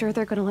you sure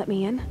they're gonna let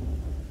me in?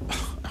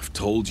 I've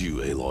told you,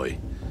 Aloy.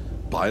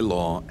 By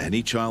law,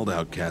 any child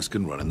outcast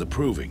can run in the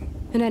proving.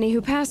 And any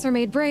who pass are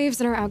made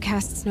braves and are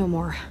outcasts no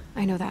more.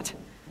 I know that.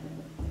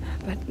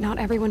 But not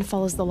everyone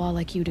follows the law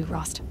like you do,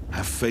 Rost.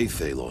 Have faith,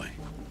 Aloy.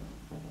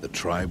 The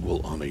tribe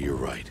will honor your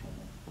right.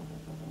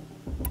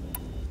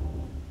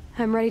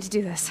 I'm ready to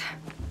do this.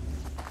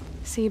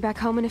 See you back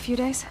home in a few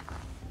days?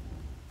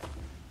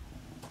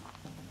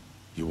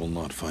 You will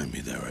not find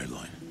me there,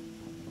 Aloy.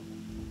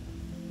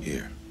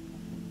 Here.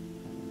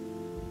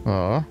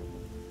 Aw.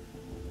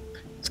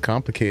 It's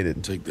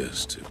complicated. Take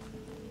this, too.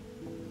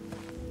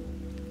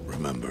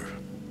 Remember.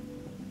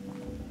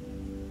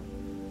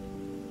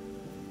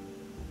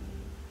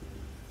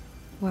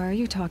 Why are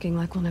you talking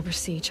like we'll never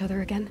see each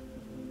other again?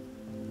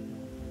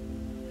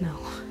 No.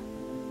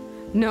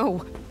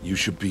 No! You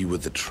should be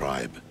with the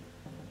tribe.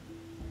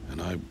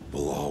 And I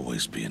will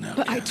always be an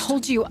outcast. But I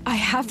told you, I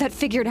have that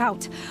figured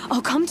out.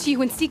 I'll come to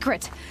you in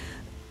secret.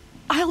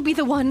 I'll be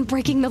the one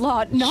breaking the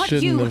law, not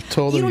Shouldn't you. have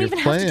told You him don't your even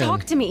have to plan.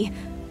 talk to me.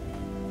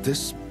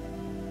 This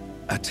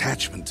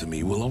attachment to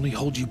me will only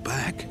hold you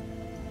back.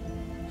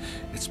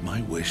 It's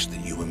my wish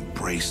that you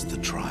embrace the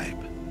tribe.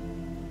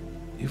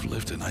 You've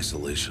lived in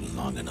isolation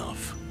long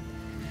enough.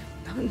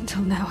 Not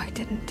until now, I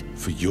didn't.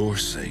 For your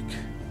sake,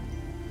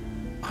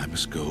 I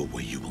must go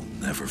where you will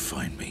never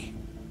find me.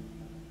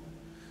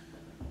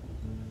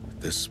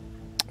 This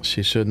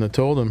She shouldn't have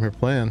told him her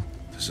plan.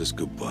 is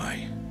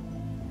goodbye.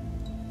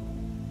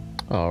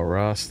 Oh,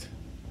 Rost.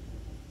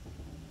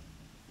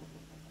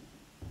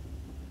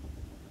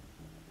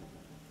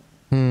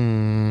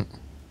 We're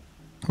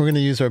gonna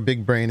use our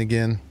big brain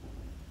again.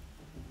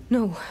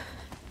 No,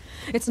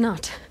 it's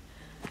not.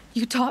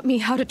 You taught me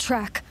how to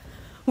track.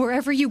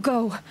 Wherever you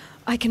go,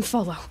 I can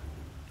follow.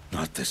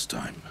 Not this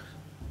time.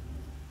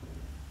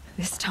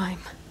 This time.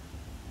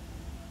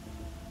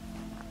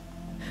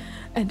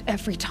 And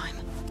every time.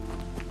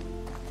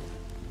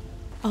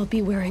 I'll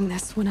be wearing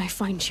this when I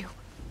find you.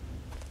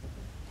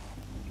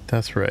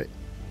 That's right.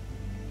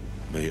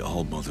 May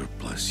All Mother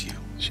bless you.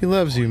 She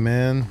loves you,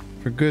 man.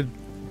 For good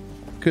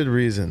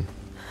reason.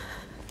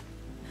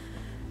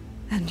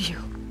 And you.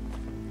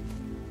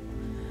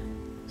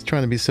 He's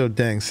trying to be so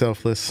dang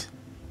selfless.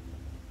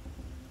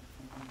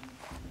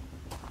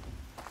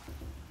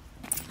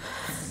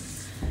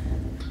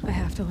 I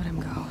have to let him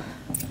go.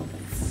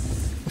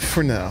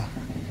 For now.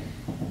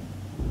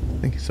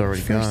 I think he's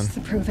already gone. First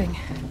the proving.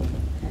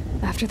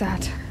 After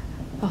that,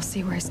 I'll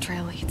see where his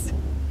trail leads.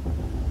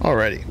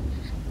 Alrighty.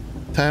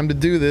 Time to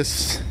do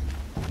this.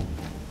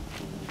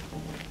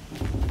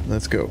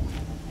 Let's go.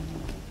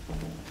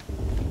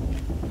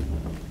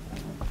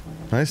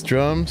 Nice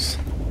drums.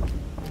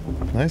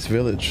 Nice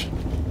village.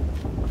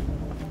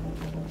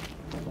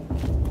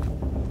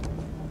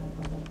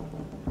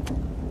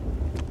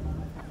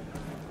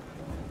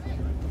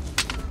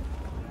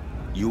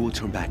 You will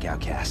turn back,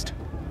 outcast.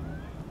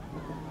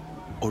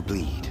 Or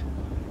bleed.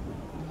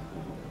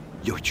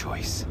 Your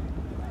choice.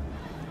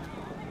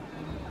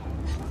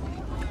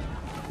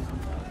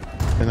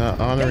 They're not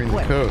honoring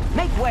the code.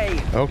 Make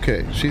way!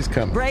 Okay, she's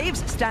coming.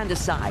 Braves, stand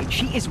aside.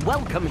 She is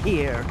welcome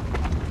here.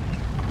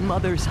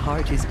 Mother's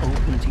heart is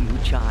open to you,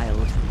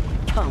 child.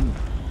 Come,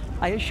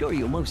 I assure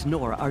you, most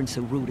Nora aren't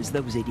so rude as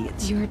those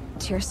idiots. You're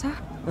Tirsa?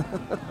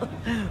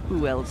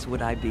 Who else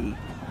would I be?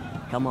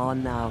 Come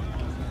on now.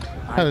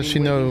 How does she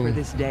know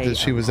that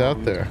she was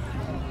out there?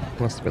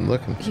 Must have been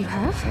looking. You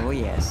have? Oh,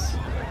 yes.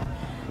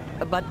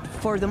 But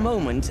for the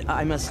moment,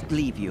 I must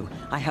leave you.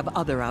 I have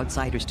other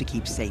outsiders to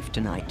keep safe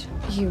tonight.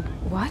 You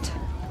what?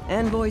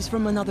 Envoys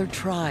from another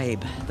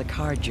tribe, the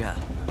Karja.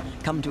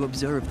 Come to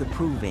observe the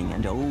proving,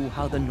 and oh,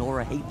 how the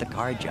Nora hate the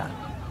Karja.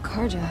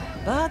 Karja?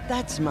 But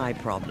that's my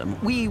problem.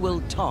 We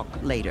will talk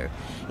later.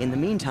 In the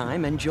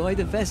meantime, enjoy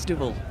the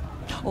festival.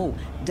 Oh,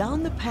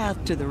 down the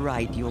path to the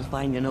right, you'll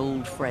find an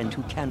old friend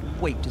who can't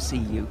wait to see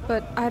you.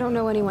 But I don't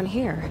know anyone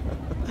here.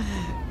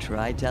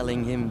 Try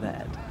telling him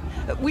that.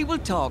 We will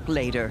talk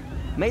later.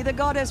 May the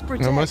goddess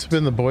protect. That must have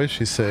been the boy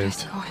she What saved.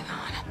 is going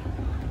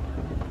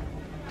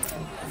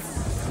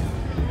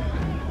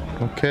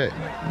on? Okay.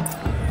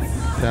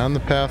 Down the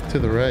path to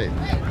the right.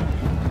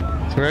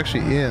 So we're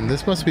actually in.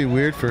 This must be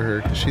weird for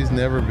her because she's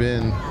never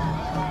been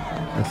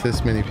with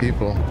this many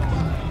people.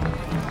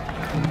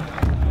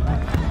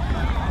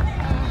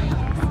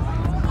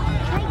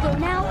 Can I go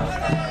now?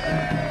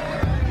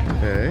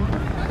 Okay.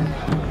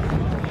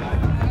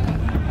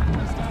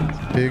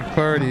 Big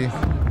party.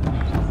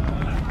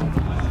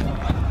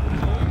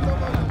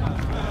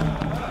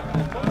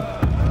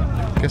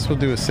 Guess we'll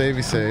do a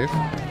savey save.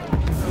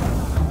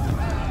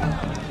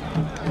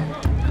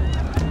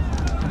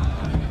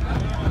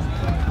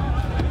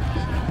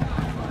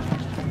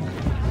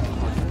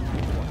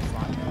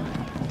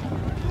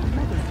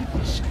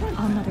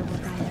 All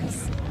Motherboard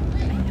guys.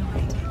 I know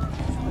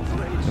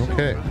it.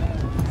 Okay.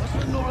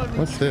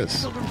 What's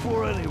this?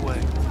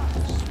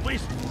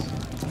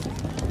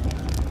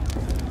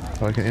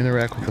 Oh, I can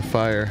interact with the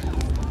fire.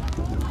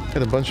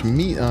 Got a bunch of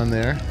meat on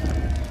there.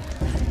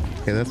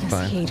 Okay, that's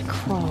fine. Cascade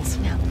crawls.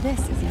 Now this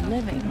is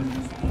living.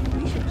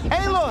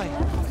 Aloy!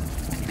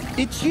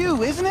 It's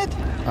you, isn't it?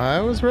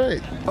 I was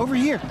right. Over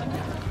here.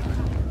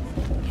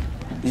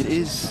 It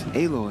is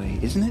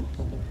Aloy, isn't it?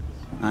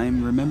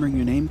 I'm remembering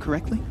your name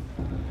correctly?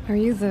 Are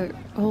you the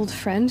old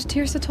friend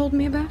Tirsa told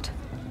me about?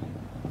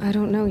 I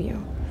don't know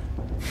you.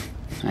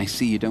 I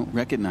see you don't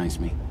recognize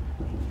me.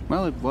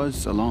 Well, it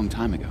was a long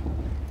time ago.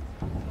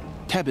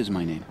 Teb is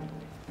my name.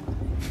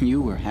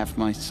 You were half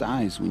my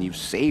size when you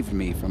saved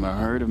me from a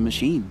herd of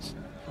machines.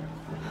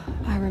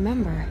 I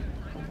remember.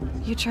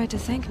 You tried to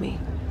thank me.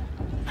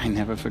 I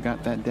never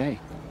forgot that day.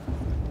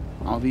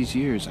 All these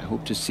years, I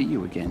hope to see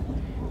you again,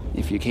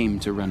 if you came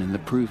to run in the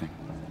proving.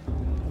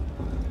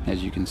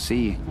 As you can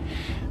see,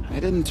 I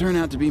didn't turn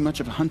out to be much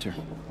of a hunter.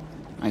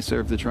 I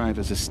served the tribe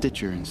as a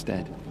stitcher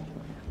instead,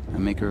 a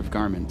maker of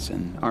garments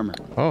and armor.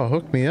 Oh,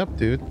 hook me up,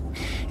 dude.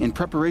 In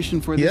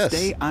preparation for this Yes.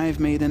 day, I've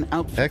made an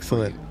outfit.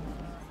 Excellent. For you.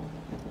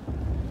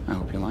 I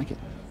hope you like it.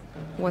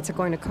 What's it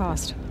going to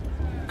cost?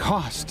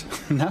 Cost?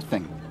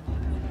 Nothing.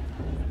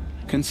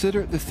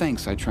 Consider it the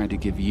thanks I tried to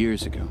give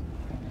years ago.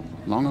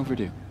 Long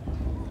overdue.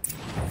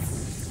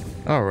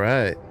 All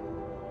right.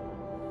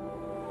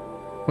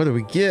 What do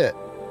we get?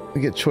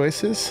 We get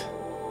choices.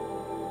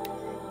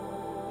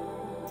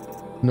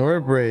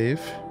 Nora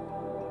Brave.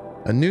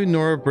 A new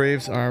Nora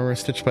Brave's armor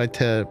stitched by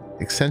Teb,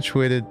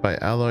 accentuated by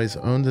Aloy's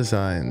own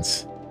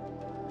designs.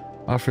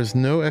 Offers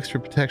no extra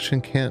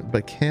protection,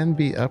 but can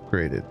be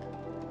upgraded.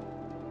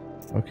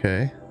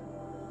 Okay.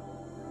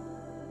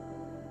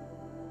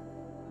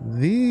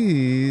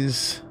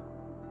 These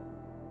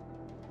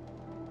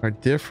are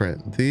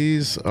different.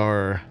 These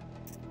are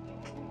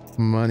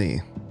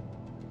money.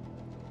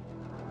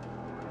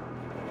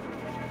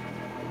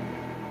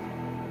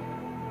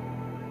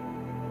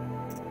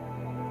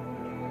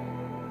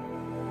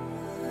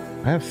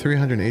 I have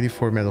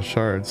 384 metal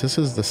shards. This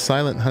is the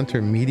Silent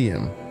Hunter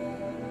Medium.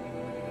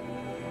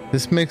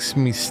 This makes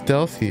me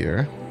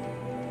stealthier.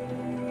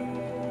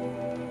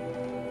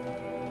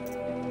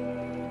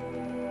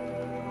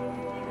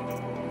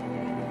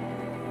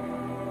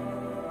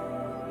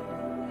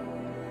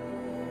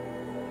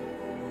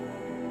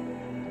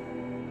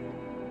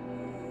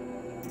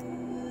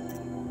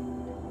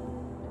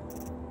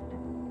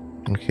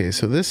 Okay,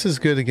 so this is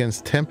good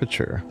against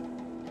temperature.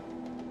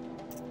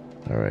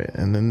 Alright,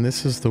 and then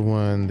this is the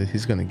one that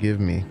he's going to give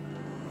me.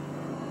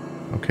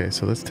 Okay,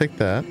 so let's take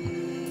that.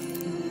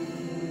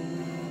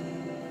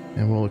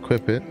 And we'll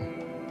equip it.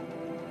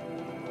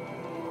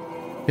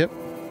 Yep.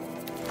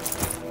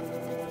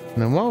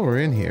 And then while we're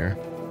in here,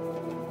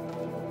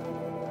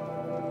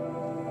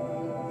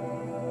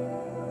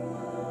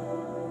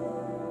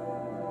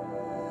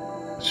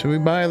 should we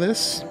buy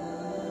this?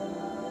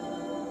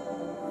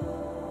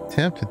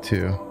 Tempted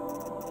to.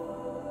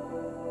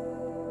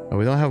 Oh,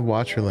 we don't have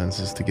watcher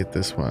lenses to get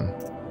this one.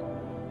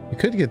 We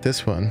could get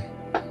this one.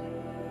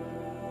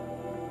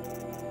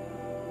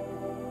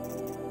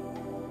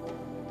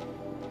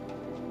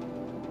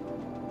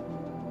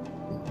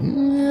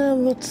 Yeah,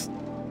 let's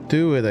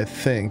do it, I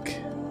think.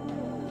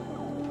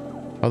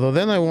 Although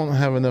then I won't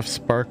have enough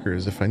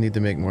sparkers if I need to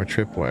make more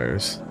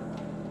tripwires.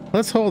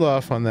 Let's hold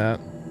off on that.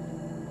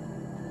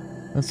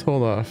 Let's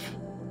hold off.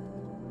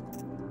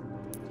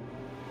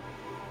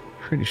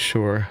 Pretty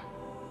sure.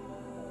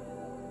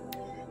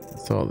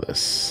 What's all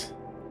this?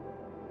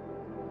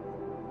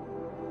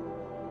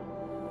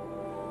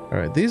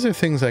 Alright, these are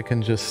things I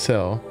can just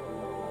sell.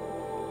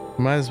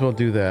 Might as well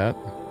do that.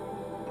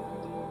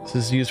 This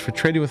is used for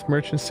trading with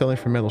merchants, selling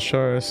for metal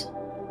shards.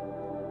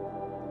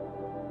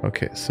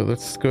 Okay, so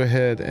let's go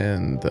ahead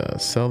and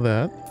sell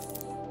that.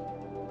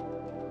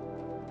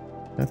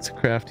 That's a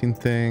crafting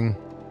thing.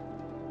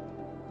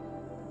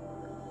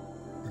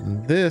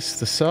 And this,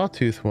 the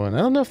sawtooth one, I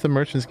don't know if the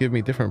merchants give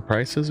me different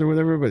prices or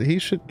whatever, but he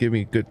should give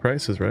me good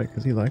prices, right?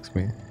 Because he likes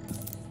me.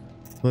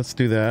 Let's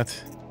do that.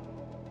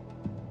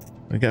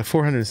 We got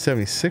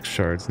 476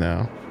 shards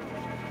now.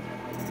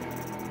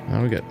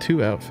 Now we got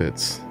 2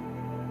 outfits.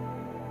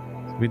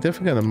 So we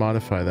definitely got to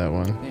modify that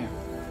one. There.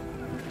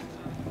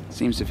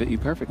 Seems to fit you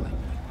perfectly.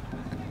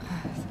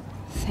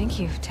 Thank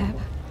you, Teb.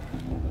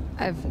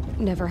 I've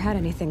never had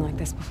anything like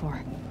this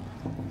before.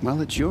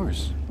 Well, it's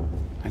yours.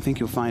 I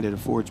think you'll find it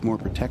affords more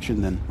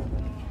protection than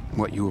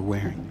what you were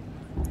wearing.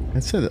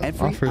 It said it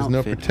Every offers no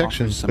outfit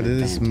protection, offers some but it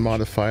is advantage.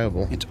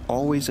 modifiable. It's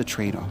always a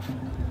trade-off.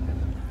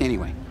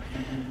 Anyway,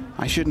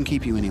 I shouldn't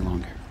keep you any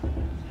longer.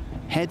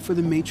 Head for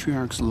the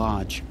Matriarch's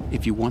Lodge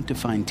if you want to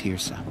find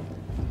Tirsa.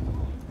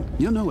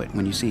 You'll know it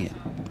when you see it.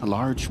 A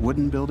large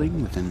wooden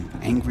building with an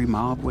angry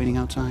mob waiting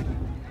outside.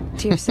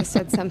 Tirsa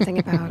said something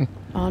about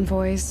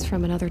envoys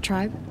from another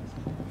tribe?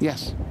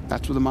 Yes,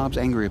 that's what the mob's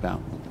angry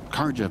about.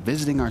 Karja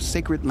visiting our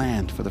sacred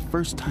land for the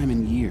first time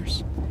in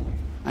years.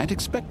 I'd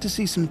expect to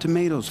see some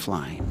tomatoes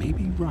fly,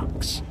 maybe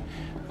rocks.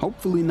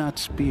 Hopefully not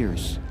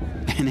spears.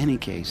 In any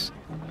case,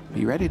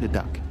 be ready to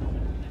duck.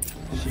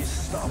 I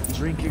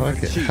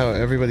like it, how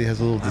everybody has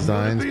little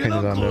designs painted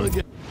on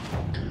them.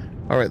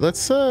 Alright,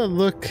 let's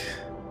look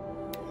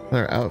at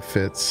our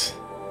outfits.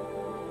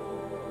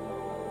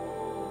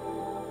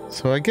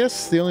 So I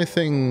guess the only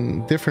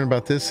thing different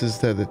about this is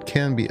that it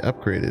can be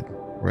upgraded,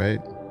 right?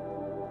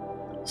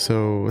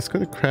 So let's go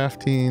to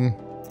crafting,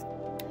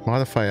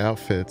 modify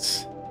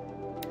outfits.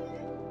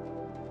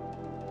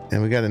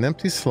 And we got an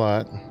empty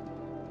slot.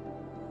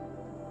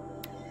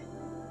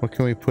 What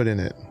can we put in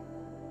it?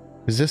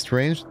 Resist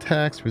ranged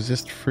attacks,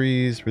 resist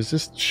freeze,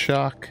 resist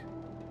shock,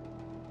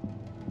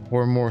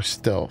 or more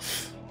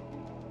stealth.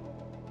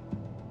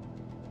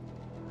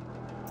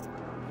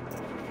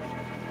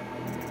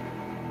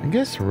 I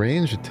guess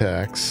range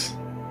attacks.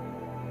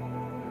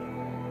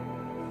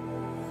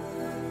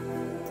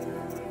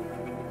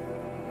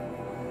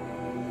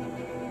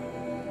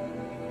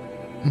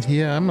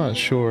 Yeah, I'm not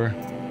sure.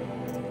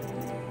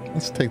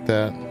 Let's take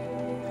that.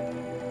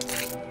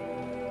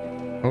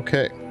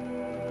 Okay.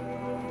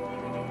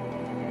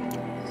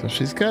 So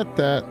she's got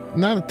that.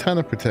 Not a ton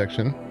of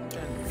protection.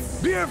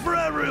 Beer for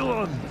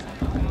everyone!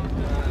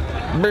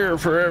 Beer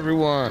for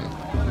everyone!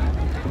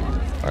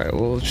 Alright,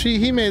 well,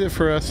 he made it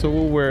for us, so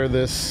we'll wear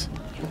this.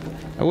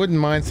 I wouldn't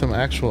mind some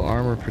actual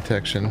armor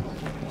protection.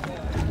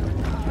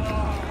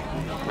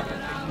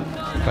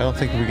 I don't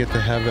think we get to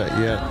have that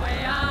yet.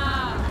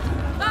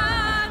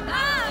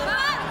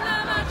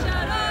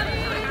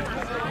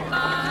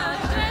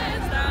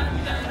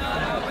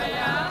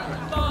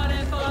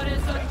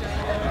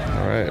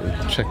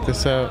 Alright, check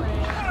this out.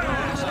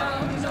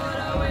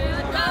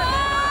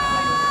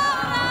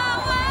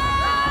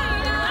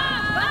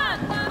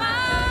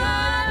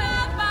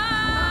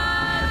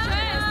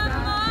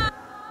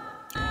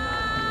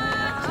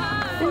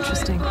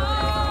 Interesting.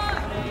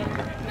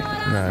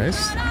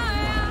 Nice.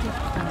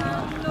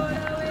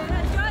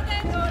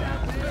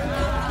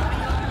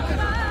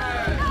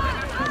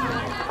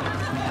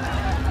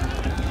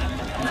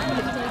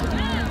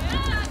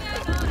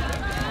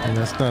 And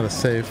that's not a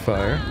save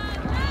fire.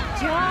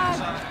 John,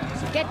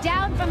 get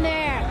down from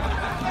there.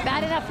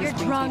 Bad enough you're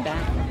drunk.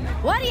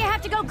 Why do you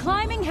have to go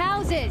climbing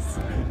houses?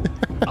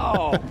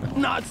 Oh,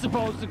 not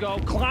supposed to go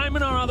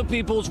climbing on other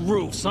people's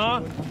roofs,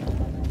 huh?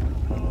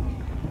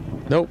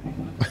 Nope.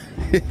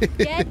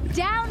 Get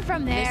down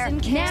from there.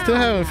 Now. Still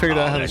haven't figured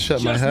out how to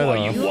shut my head Just what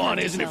off. you want,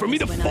 isn't it, for me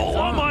to fall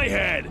on my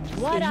head?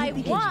 What I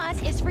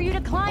want is for you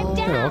to climb Got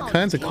down. all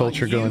kinds of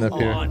culture going up What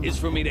you here. want is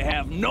for me to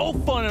have no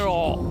fun at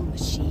all.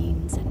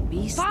 Machines and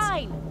beasts.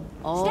 Fine.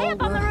 All Stay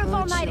up on the were roof her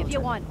all night if you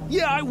children. want.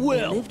 Yeah, I They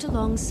will. lived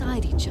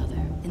alongside each other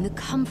in the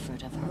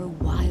comfort of her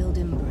wild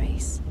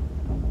embrace.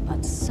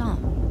 But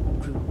some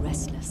grew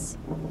restless.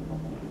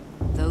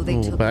 Though they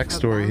Little took of her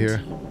backstory here.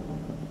 bounty,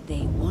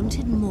 they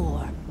wanted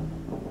more.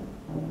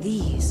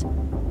 These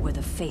were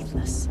the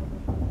faithless.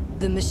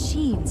 The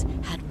machines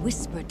had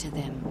whispered to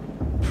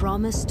them,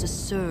 promised to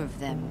serve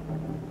them,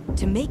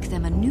 to make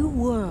them a new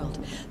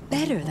world,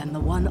 better than the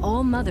one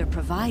All-Mother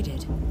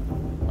provided.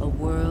 A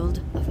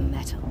world of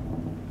metal.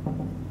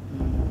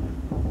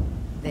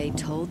 They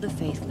told the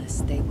faithless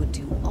they would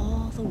do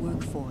all the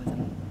work for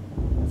them.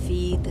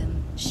 Feed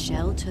them,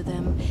 shelter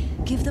them,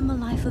 give them a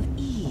life of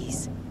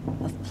ease,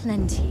 of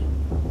plenty.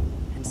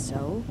 And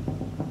so,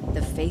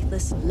 the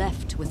faithless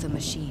left with the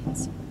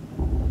machines.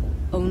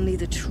 Only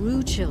the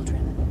true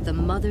children, the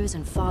mothers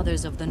and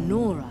fathers of the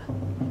Nora,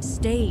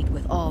 stayed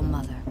with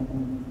All-Mother.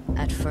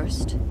 At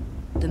first,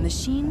 the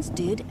machines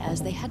did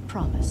as they had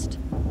promised.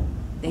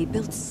 They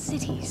built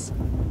cities,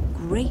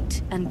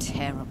 great and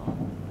terrible,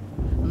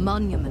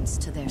 monuments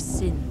to their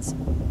sins,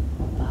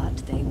 but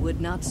they would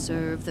not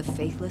serve the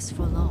faithless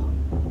for long.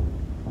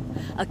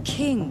 A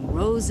king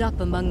rose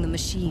up among the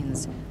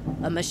machines,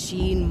 a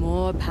machine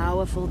more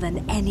powerful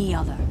than any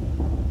other,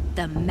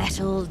 the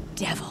Metal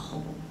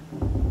Devil.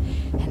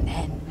 And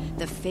then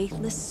the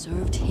faithless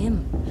served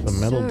him, The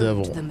Metal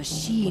Devil. the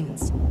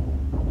machines.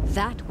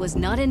 That was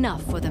not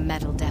enough for the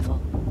Metal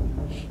Devil.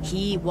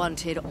 He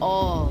wanted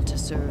all to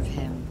serve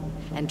him,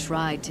 and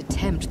tried to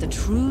tempt the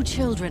true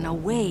children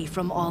away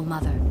from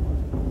All-Mother.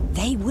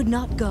 They would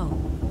not go.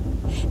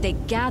 They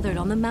gathered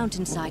on the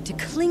mountainside to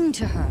cling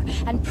to her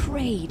and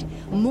prayed,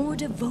 more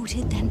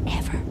devoted than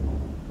ever.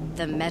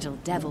 The Metal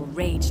Devil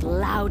raged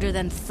louder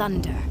than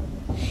thunder.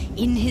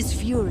 In his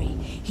fury,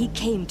 he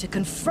came to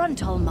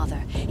confront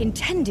All-Mother,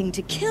 intending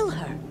to kill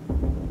her.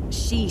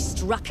 She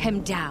struck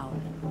him down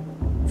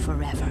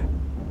forever.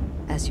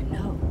 As you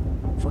know,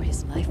 for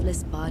his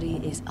lifeless body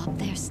is up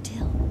there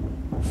still,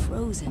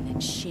 frozen in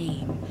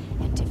shame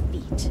and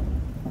defeat.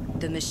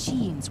 The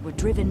machines were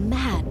driven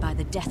mad by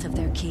the death of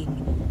their king,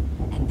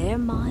 and their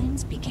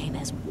minds became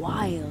as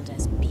wild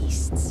as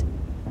beasts.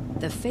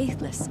 The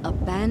faithless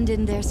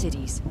abandoned their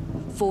cities,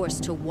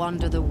 forced to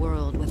wander the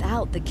world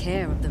without the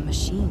care of the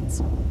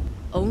machines.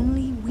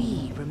 Only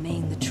we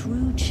remain the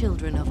true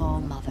children of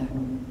All-Mother.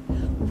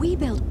 We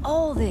built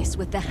all this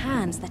with the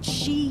hands that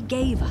she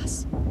gave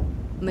us.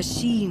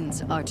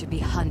 Machines are to be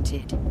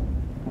hunted.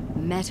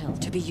 Metal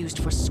to be used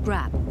for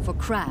scrap, for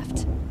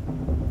craft,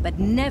 but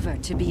never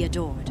to be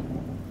adored.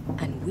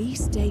 And we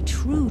stay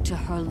true to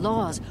her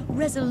laws,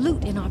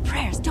 resolute in our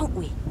prayers, don't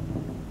we?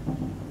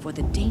 For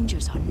the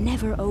dangers are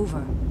never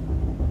over.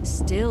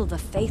 Still the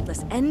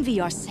faithless envy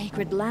our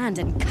sacred land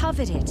and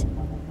covet it.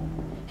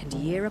 And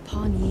year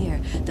upon year,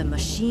 the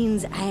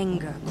machine's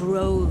anger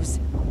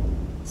grows,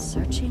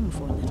 searching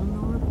for little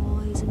Nora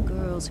boys and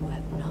girls who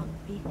have not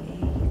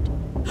behaved.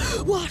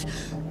 What?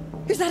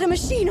 Is that a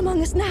machine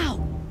among us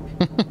now?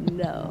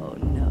 No,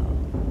 no.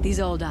 These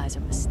old eyes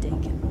are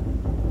mistaken.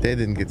 They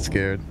didn't get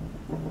scared.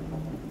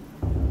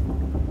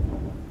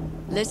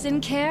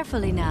 Listen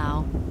carefully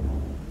now,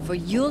 for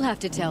you'll have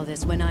to tell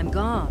this when I'm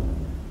gone.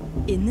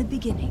 In the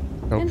beginning,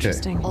 Okay.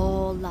 Interesting.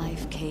 all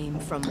life came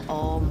from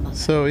All-Mother.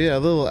 So yeah, a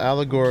little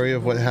allegory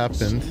of what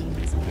happened.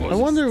 I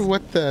wonder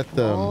what that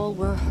All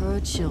were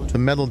her children. the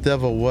Metal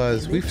Devil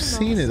was. We've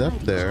seen it up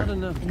there. Not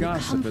enough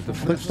gossip at the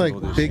Looks like festival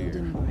this big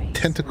year.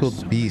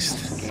 tentacled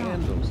beast.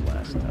 Scandals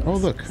last time. Oh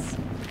look,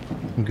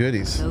 some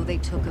goodies. Though they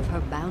took of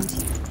her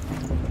bounty,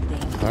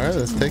 they All right,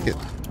 let's take it.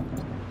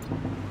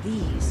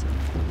 These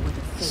were the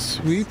faithless.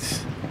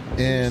 Sweet.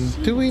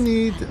 And do we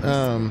need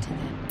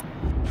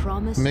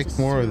Promised make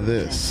to more of serve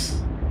this?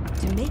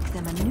 them, to make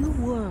them a new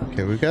world.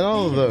 Okay, we've got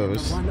all of better than the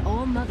those. one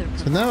All-Mother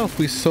So now if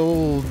we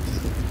sold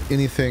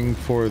anything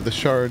for the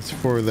shards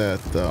for that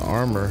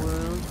armor,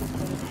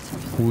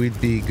 provided. we'd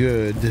be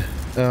good. They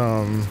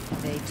told the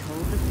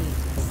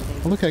faithless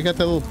they Oh, look, I got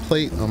that little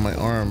plate on my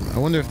arm. I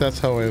wonder if that's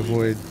how I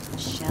avoid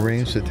shelter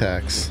ranged them,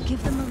 attacks.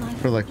 give them a life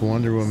For like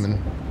Wonder Woman,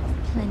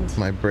 plenty.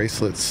 my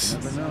bracelets.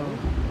 Never know.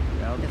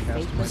 The Outcast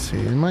might faithless See,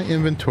 in my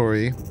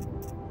inventory,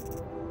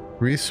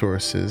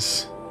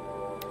 resources,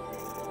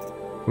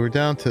 we're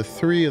down to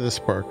 3 of the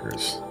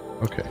sparkers.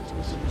 Okay.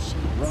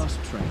 Ross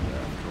trained her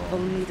after all.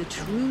 Only the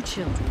true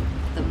children,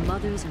 the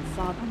mothers and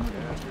fathers.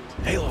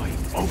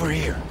 Aloy, over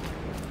here.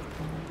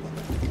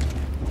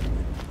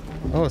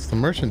 Oh, it's the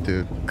merchant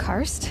dude.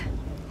 Karst?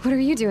 What are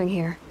you doing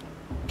here?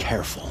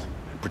 Careful.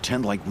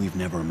 Pretend like we've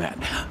never met.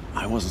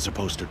 I wasn't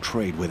supposed to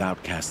trade with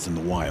outcasts in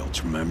the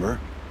wilds, remember?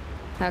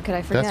 How could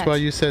I forget? That's why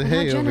you said, And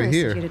 "Hey, how over generous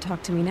here." of you to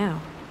talk to me now.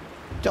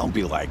 Don't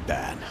be like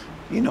that.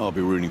 You know I'll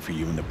be rooting for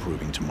you in the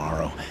proving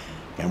tomorrow.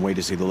 Can't wait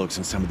to see the looks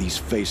on some of these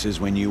faces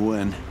when you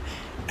win.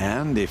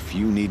 And if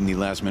you need any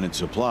last-minute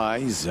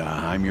supplies,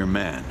 I'm your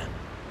man.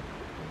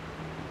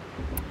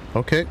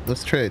 Okay,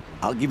 let's trade.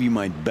 I'll give you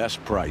my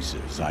best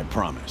prices, I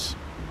promise.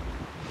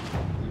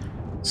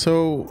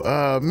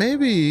 So,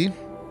 maybe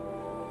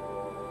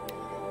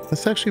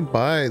let's actually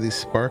buy these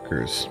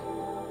sparkers.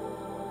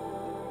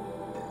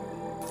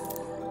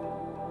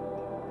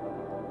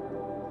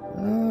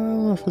 I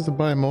don't know if it's a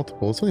buy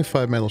multiple. It's only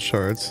 5 metal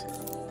shards.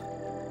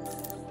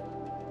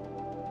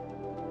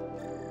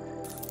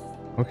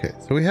 Okay,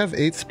 so we have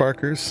 8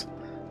 sparkers.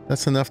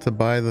 That's enough to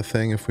buy the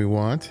thing if we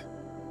want.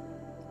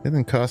 It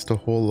didn't cost a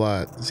whole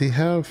lot. Does he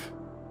have...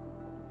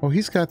 Oh,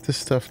 he's got this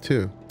stuff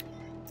too.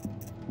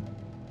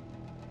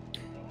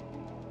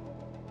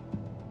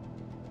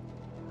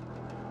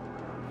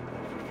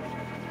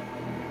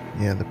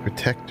 Yeah, the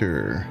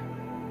protector.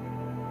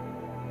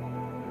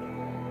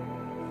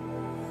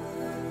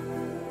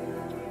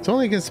 It's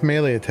only against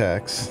melee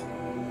attacks,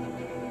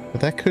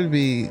 but that could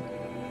be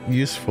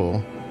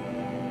useful.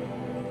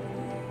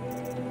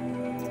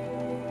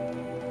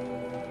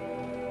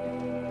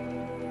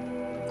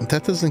 But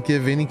that doesn't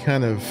give any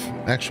kind of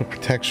actual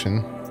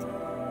protection.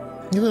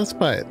 Yeah, let's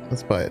buy it.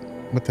 Let's buy it.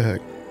 What the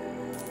heck?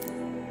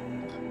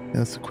 Yeah,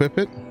 let's equip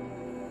it.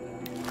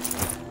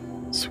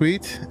 Sweet.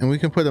 Sweet. And we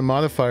can put a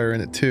modifier in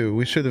it too.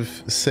 We should have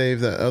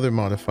saved that other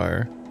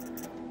modifier.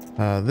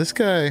 This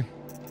guy,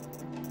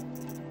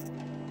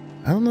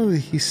 I don't know that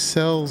he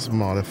sells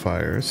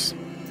modifiers.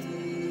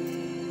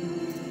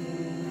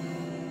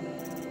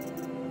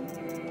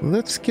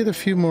 Let's get a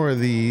few more of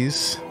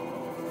these,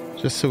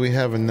 just so we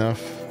have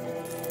enough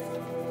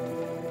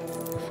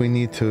if we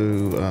need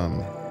to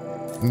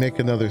make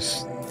another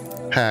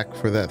pack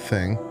for that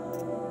thing.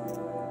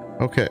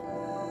 Okay.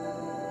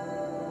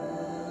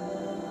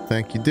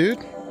 Thank you, dude.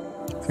 I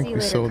think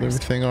we sold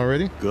everything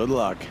already. Good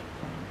luck.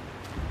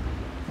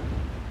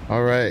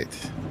 All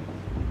right.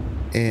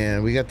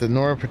 And we got the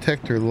Nora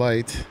Protector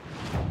Light.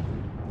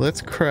 Let's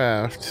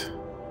craft.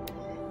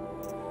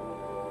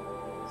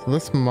 So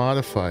let's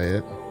modify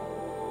it.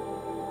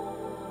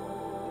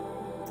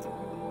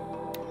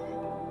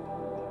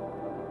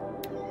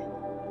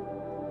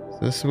 So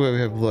this is what we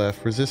have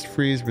left. Resist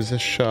freeze,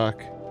 resist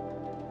shock,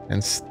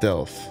 and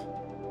stealth.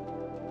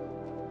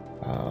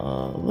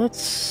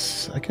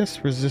 Let's, I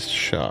guess, resist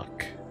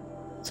shock.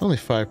 It's only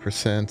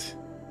 5%.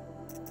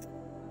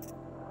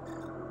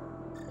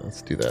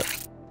 Let's do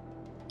that.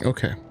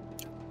 Okay.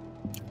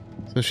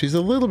 So she's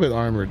a little bit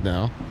armored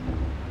now.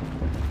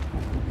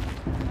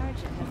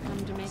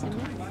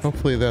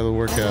 Hopefully that'll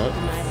work out.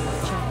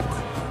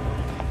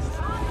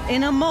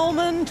 In a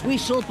moment, we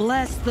shall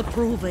bless the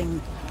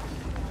proving.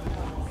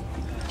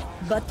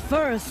 But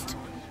first,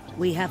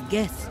 we have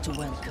guests to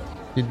welcome.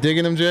 You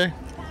digging him, Jay?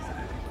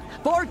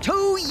 For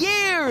 2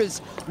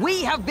 years,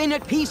 we have been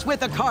at peace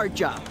with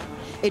Akarja.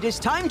 It is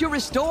time to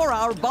restore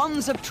our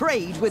bonds of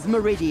trade with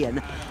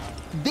Meridian.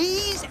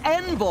 These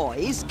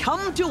envoys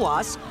come to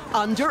us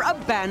under a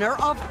banner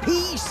of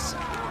peace.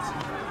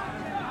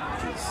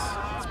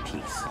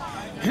 Peace.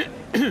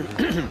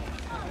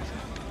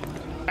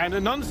 An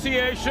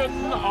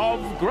enunciation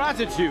of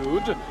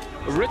gratitude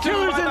written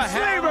Killers by the and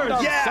hand slavers!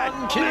 of Yeah!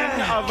 Sun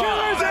King of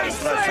Killers and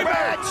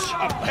slavers!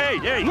 Hey,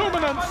 hey!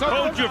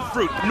 Hold your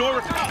fruit,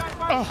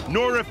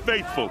 Nora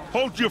Faithful.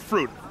 Hold your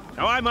fruit.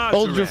 Now I'm Azure,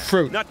 hold your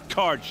fruit, not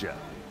Karja.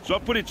 So I'll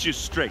put it to you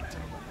straight.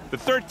 The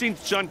 13th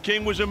Sun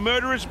King was a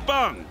murderous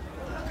bung.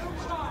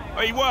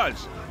 Oh, he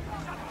was.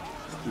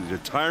 He was a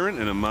tyrant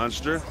and a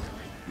monster.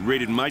 He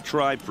raided my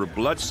tribe for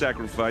blood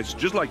sacrifice,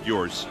 just like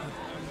yours.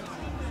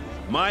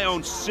 My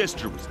own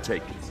sister was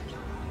taken.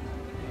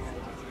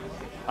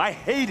 I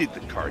hated the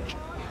Karja.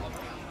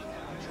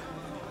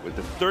 But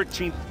the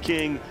 13th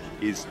king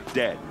is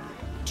dead.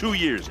 2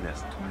 years now.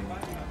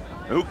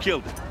 Who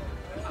killed him?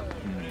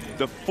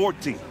 The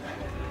 14th.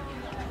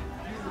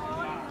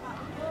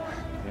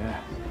 Yeah.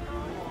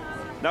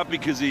 Not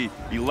because he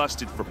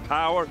lusted for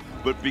power,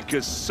 but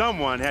because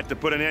someone had to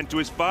put an end to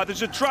his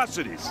father's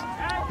atrocities.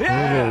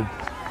 Yeah.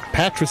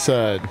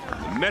 Patricide.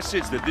 The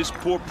message that this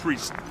poor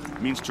priest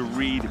means to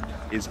read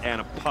is an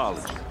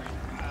apology.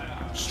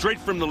 Straight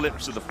from the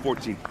lips of the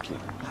 14th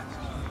king.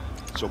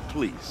 So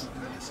please,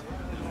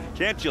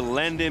 can't you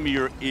lend him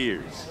your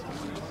ears?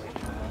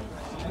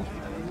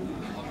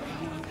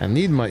 I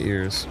need my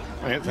ears.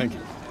 Thank you.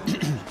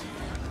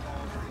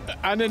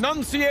 An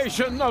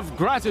enunciation of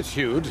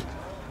gratitude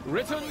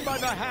written by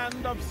the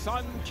hand of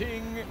Sun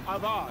King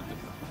Avad,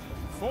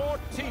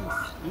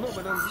 14th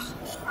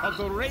luminance of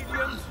the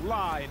Radiant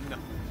Line.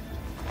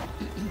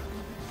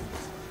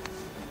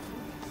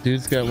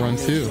 Dude's got one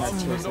too.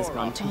 Artius has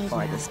gone too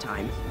far this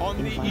time.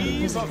 On the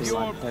eve of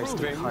your thirsty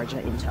proving,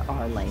 Karja into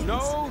our lanes.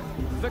 no,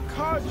 the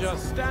Karja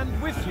stand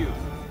with you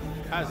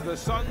as the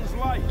sun's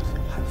light.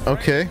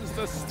 Okay.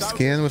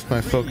 Scan with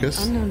my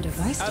focus. Unknown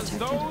device As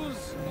detected.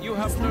 those you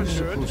have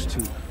nurtured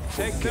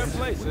take their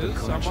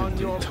places among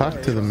your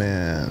Talk to the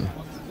man.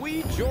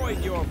 We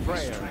join your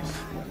prayers.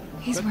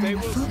 He's wearing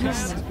a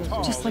focus,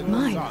 just like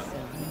mine.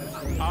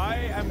 I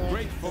am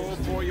grateful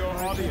for your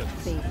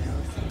audience.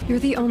 You're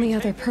the only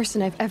other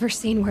person I've ever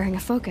seen wearing a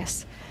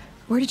focus.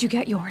 Where did you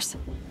get yours?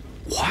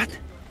 What?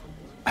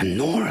 A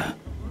Nora?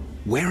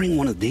 Wearing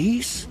one of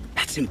these?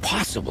 That's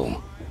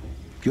impossible.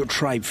 Your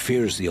tribe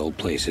fears the old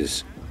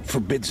places,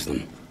 forbids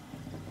them.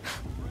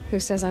 Who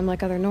says I'm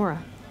like other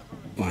Nora?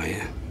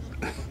 Why,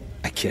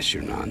 I guess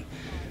you're not.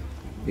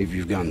 If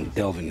you've gone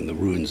delving in the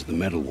ruins of the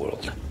metal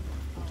world.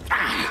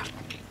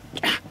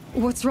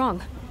 What's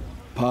wrong?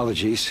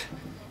 Apologies.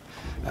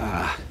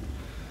 A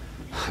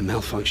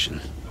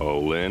malfunction. Oh,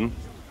 Lynn,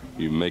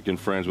 you making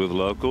friends with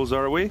locals,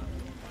 are we?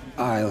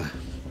 I'll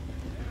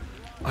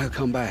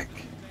come back.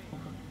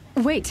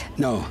 Wait.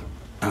 No,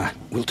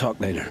 we'll talk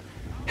later.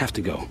 Have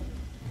to go.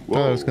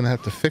 Whoa. I was gonna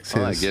have to fix his.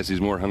 Well, I guess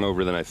he's more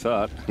hungover than I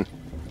thought.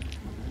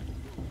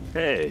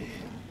 Hey,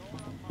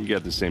 you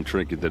got the same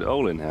trinket that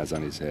Olin has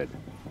on his head.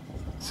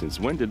 Since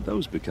when did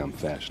those become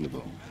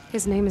fashionable?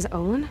 His name is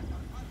Olin?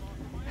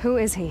 Who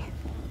is he?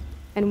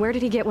 And where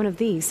did he get one of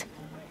these?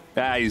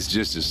 He's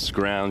just a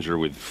scrounger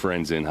with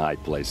friends in high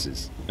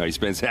places. Now, he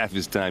spends half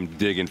his time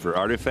digging for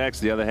artifacts,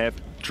 the other half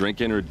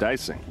drinking or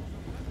dicing.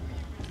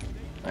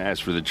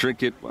 As for the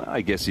trinket, well, I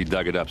guess he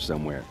dug it up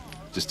somewhere.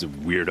 Just a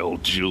weird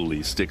old jewel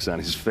he sticks on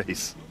his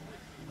face.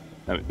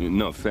 I mean,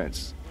 no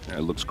offense.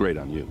 It looks great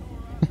on you.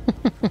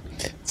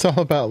 It's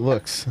all about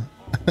looks.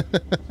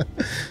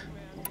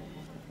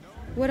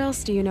 What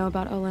else do you know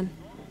about Olin?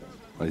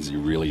 Is he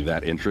really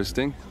that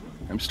interesting?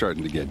 I'm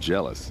starting to get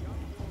jealous.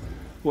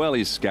 Well,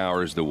 he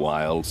scours the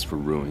wilds for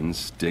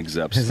ruins, digs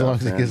up as long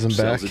stuff, as he gives them and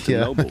sells back, it to yeah.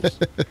 nobles.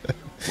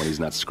 When he's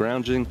not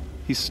scrounging,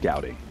 he's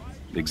scouting.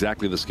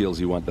 Exactly the skills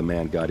you want the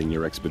man guiding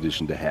your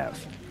expedition to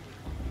have.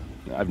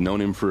 I've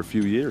known him for a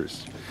few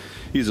years.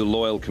 He's a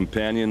loyal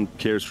companion,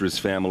 cares for his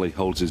family,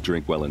 holds his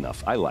drink well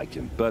enough. I like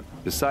him, but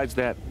besides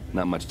that,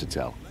 not much to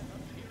tell.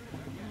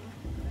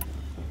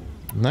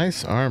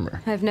 Nice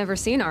armor. I've never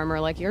seen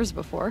armor like yours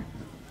before.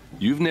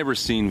 You've never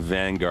seen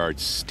Vanguard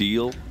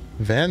steel?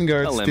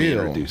 Vanguard Well, let me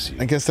steel. introduce you.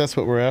 I guess that's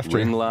what we're after.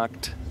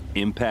 Ring-locked,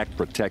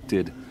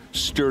 impact-protected,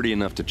 sturdy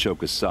enough to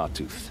choke a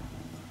sawtooth.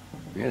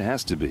 It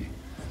has to be.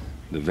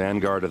 The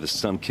Vanguard of the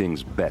Sun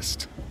King's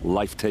best.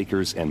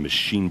 Life-takers and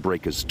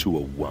machine-breakers to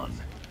a one.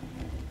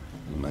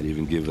 You might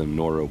even give them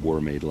Nora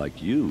Warmaid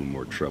like you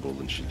more trouble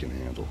than she can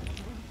handle.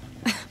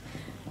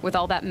 With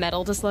all that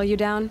metal to slow you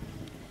down?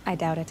 I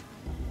doubt it.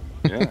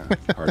 Yeah,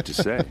 hard to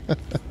say.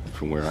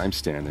 From where I'm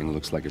standing,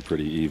 looks like a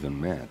pretty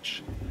even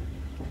match.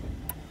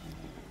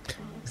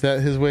 Is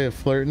that his way of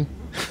flirting?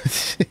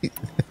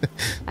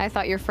 I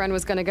thought your friend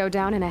was gonna go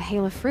down in a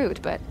hail of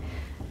fruit, but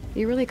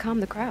you really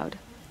calmed the crowd.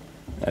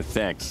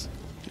 Thanks.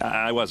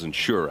 I wasn't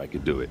sure I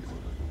could do it.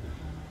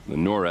 The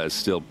Nora is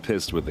still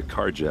pissed with the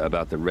Karja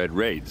about the Red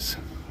Raids,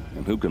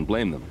 and who can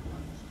blame them?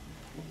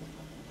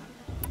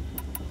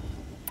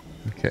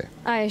 Okay.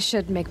 I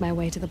should make my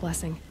way to the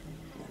blessing.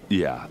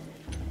 Yeah.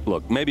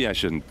 Look, maybe I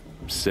shouldn't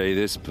say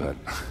this, but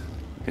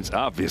it's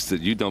obvious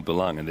that you don't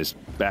belong in this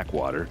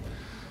backwater.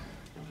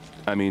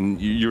 I mean,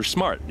 you're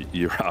smart.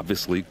 You're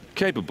obviously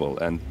capable,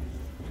 and,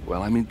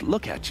 well, I mean,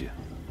 look at you.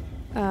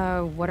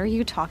 What are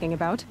you talking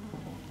about?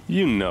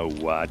 You know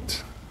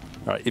what.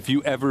 All right, if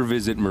you ever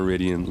visit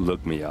Meridian,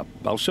 look me up.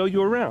 I'll show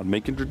you around,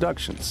 make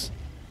introductions.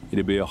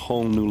 It'll be a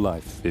whole new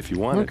life, if you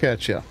want Look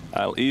at you.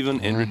 I'll even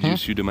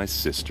introduce you to my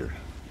sister.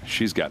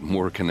 She's got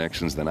more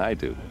connections than I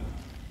do.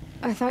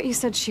 I thought you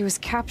said she was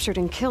captured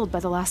and killed by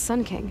the last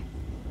Sun King.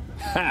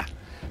 Ha!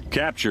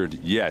 Captured,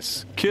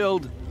 yes.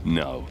 Killed,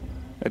 no.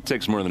 It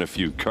takes more than a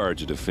few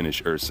Karja to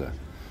finish Ursa.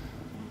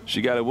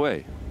 She got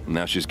away.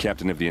 Now she's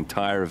captain of the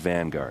entire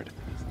Vanguard.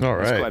 All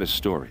right. That's quite a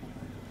story.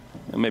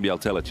 And maybe I'll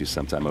tell it to you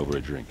sometime over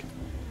a drink.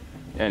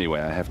 Anyway,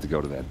 I have to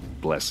go to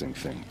that blessing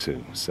thing,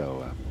 too.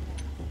 So,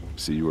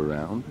 see you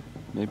around,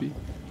 maybe?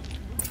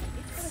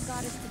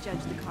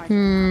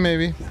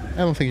 Maybe. I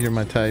don't think you're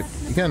my type.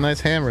 You got a nice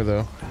hammer,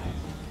 though.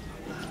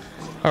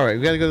 Alright,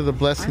 we gotta go to the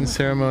blessing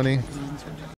ceremony.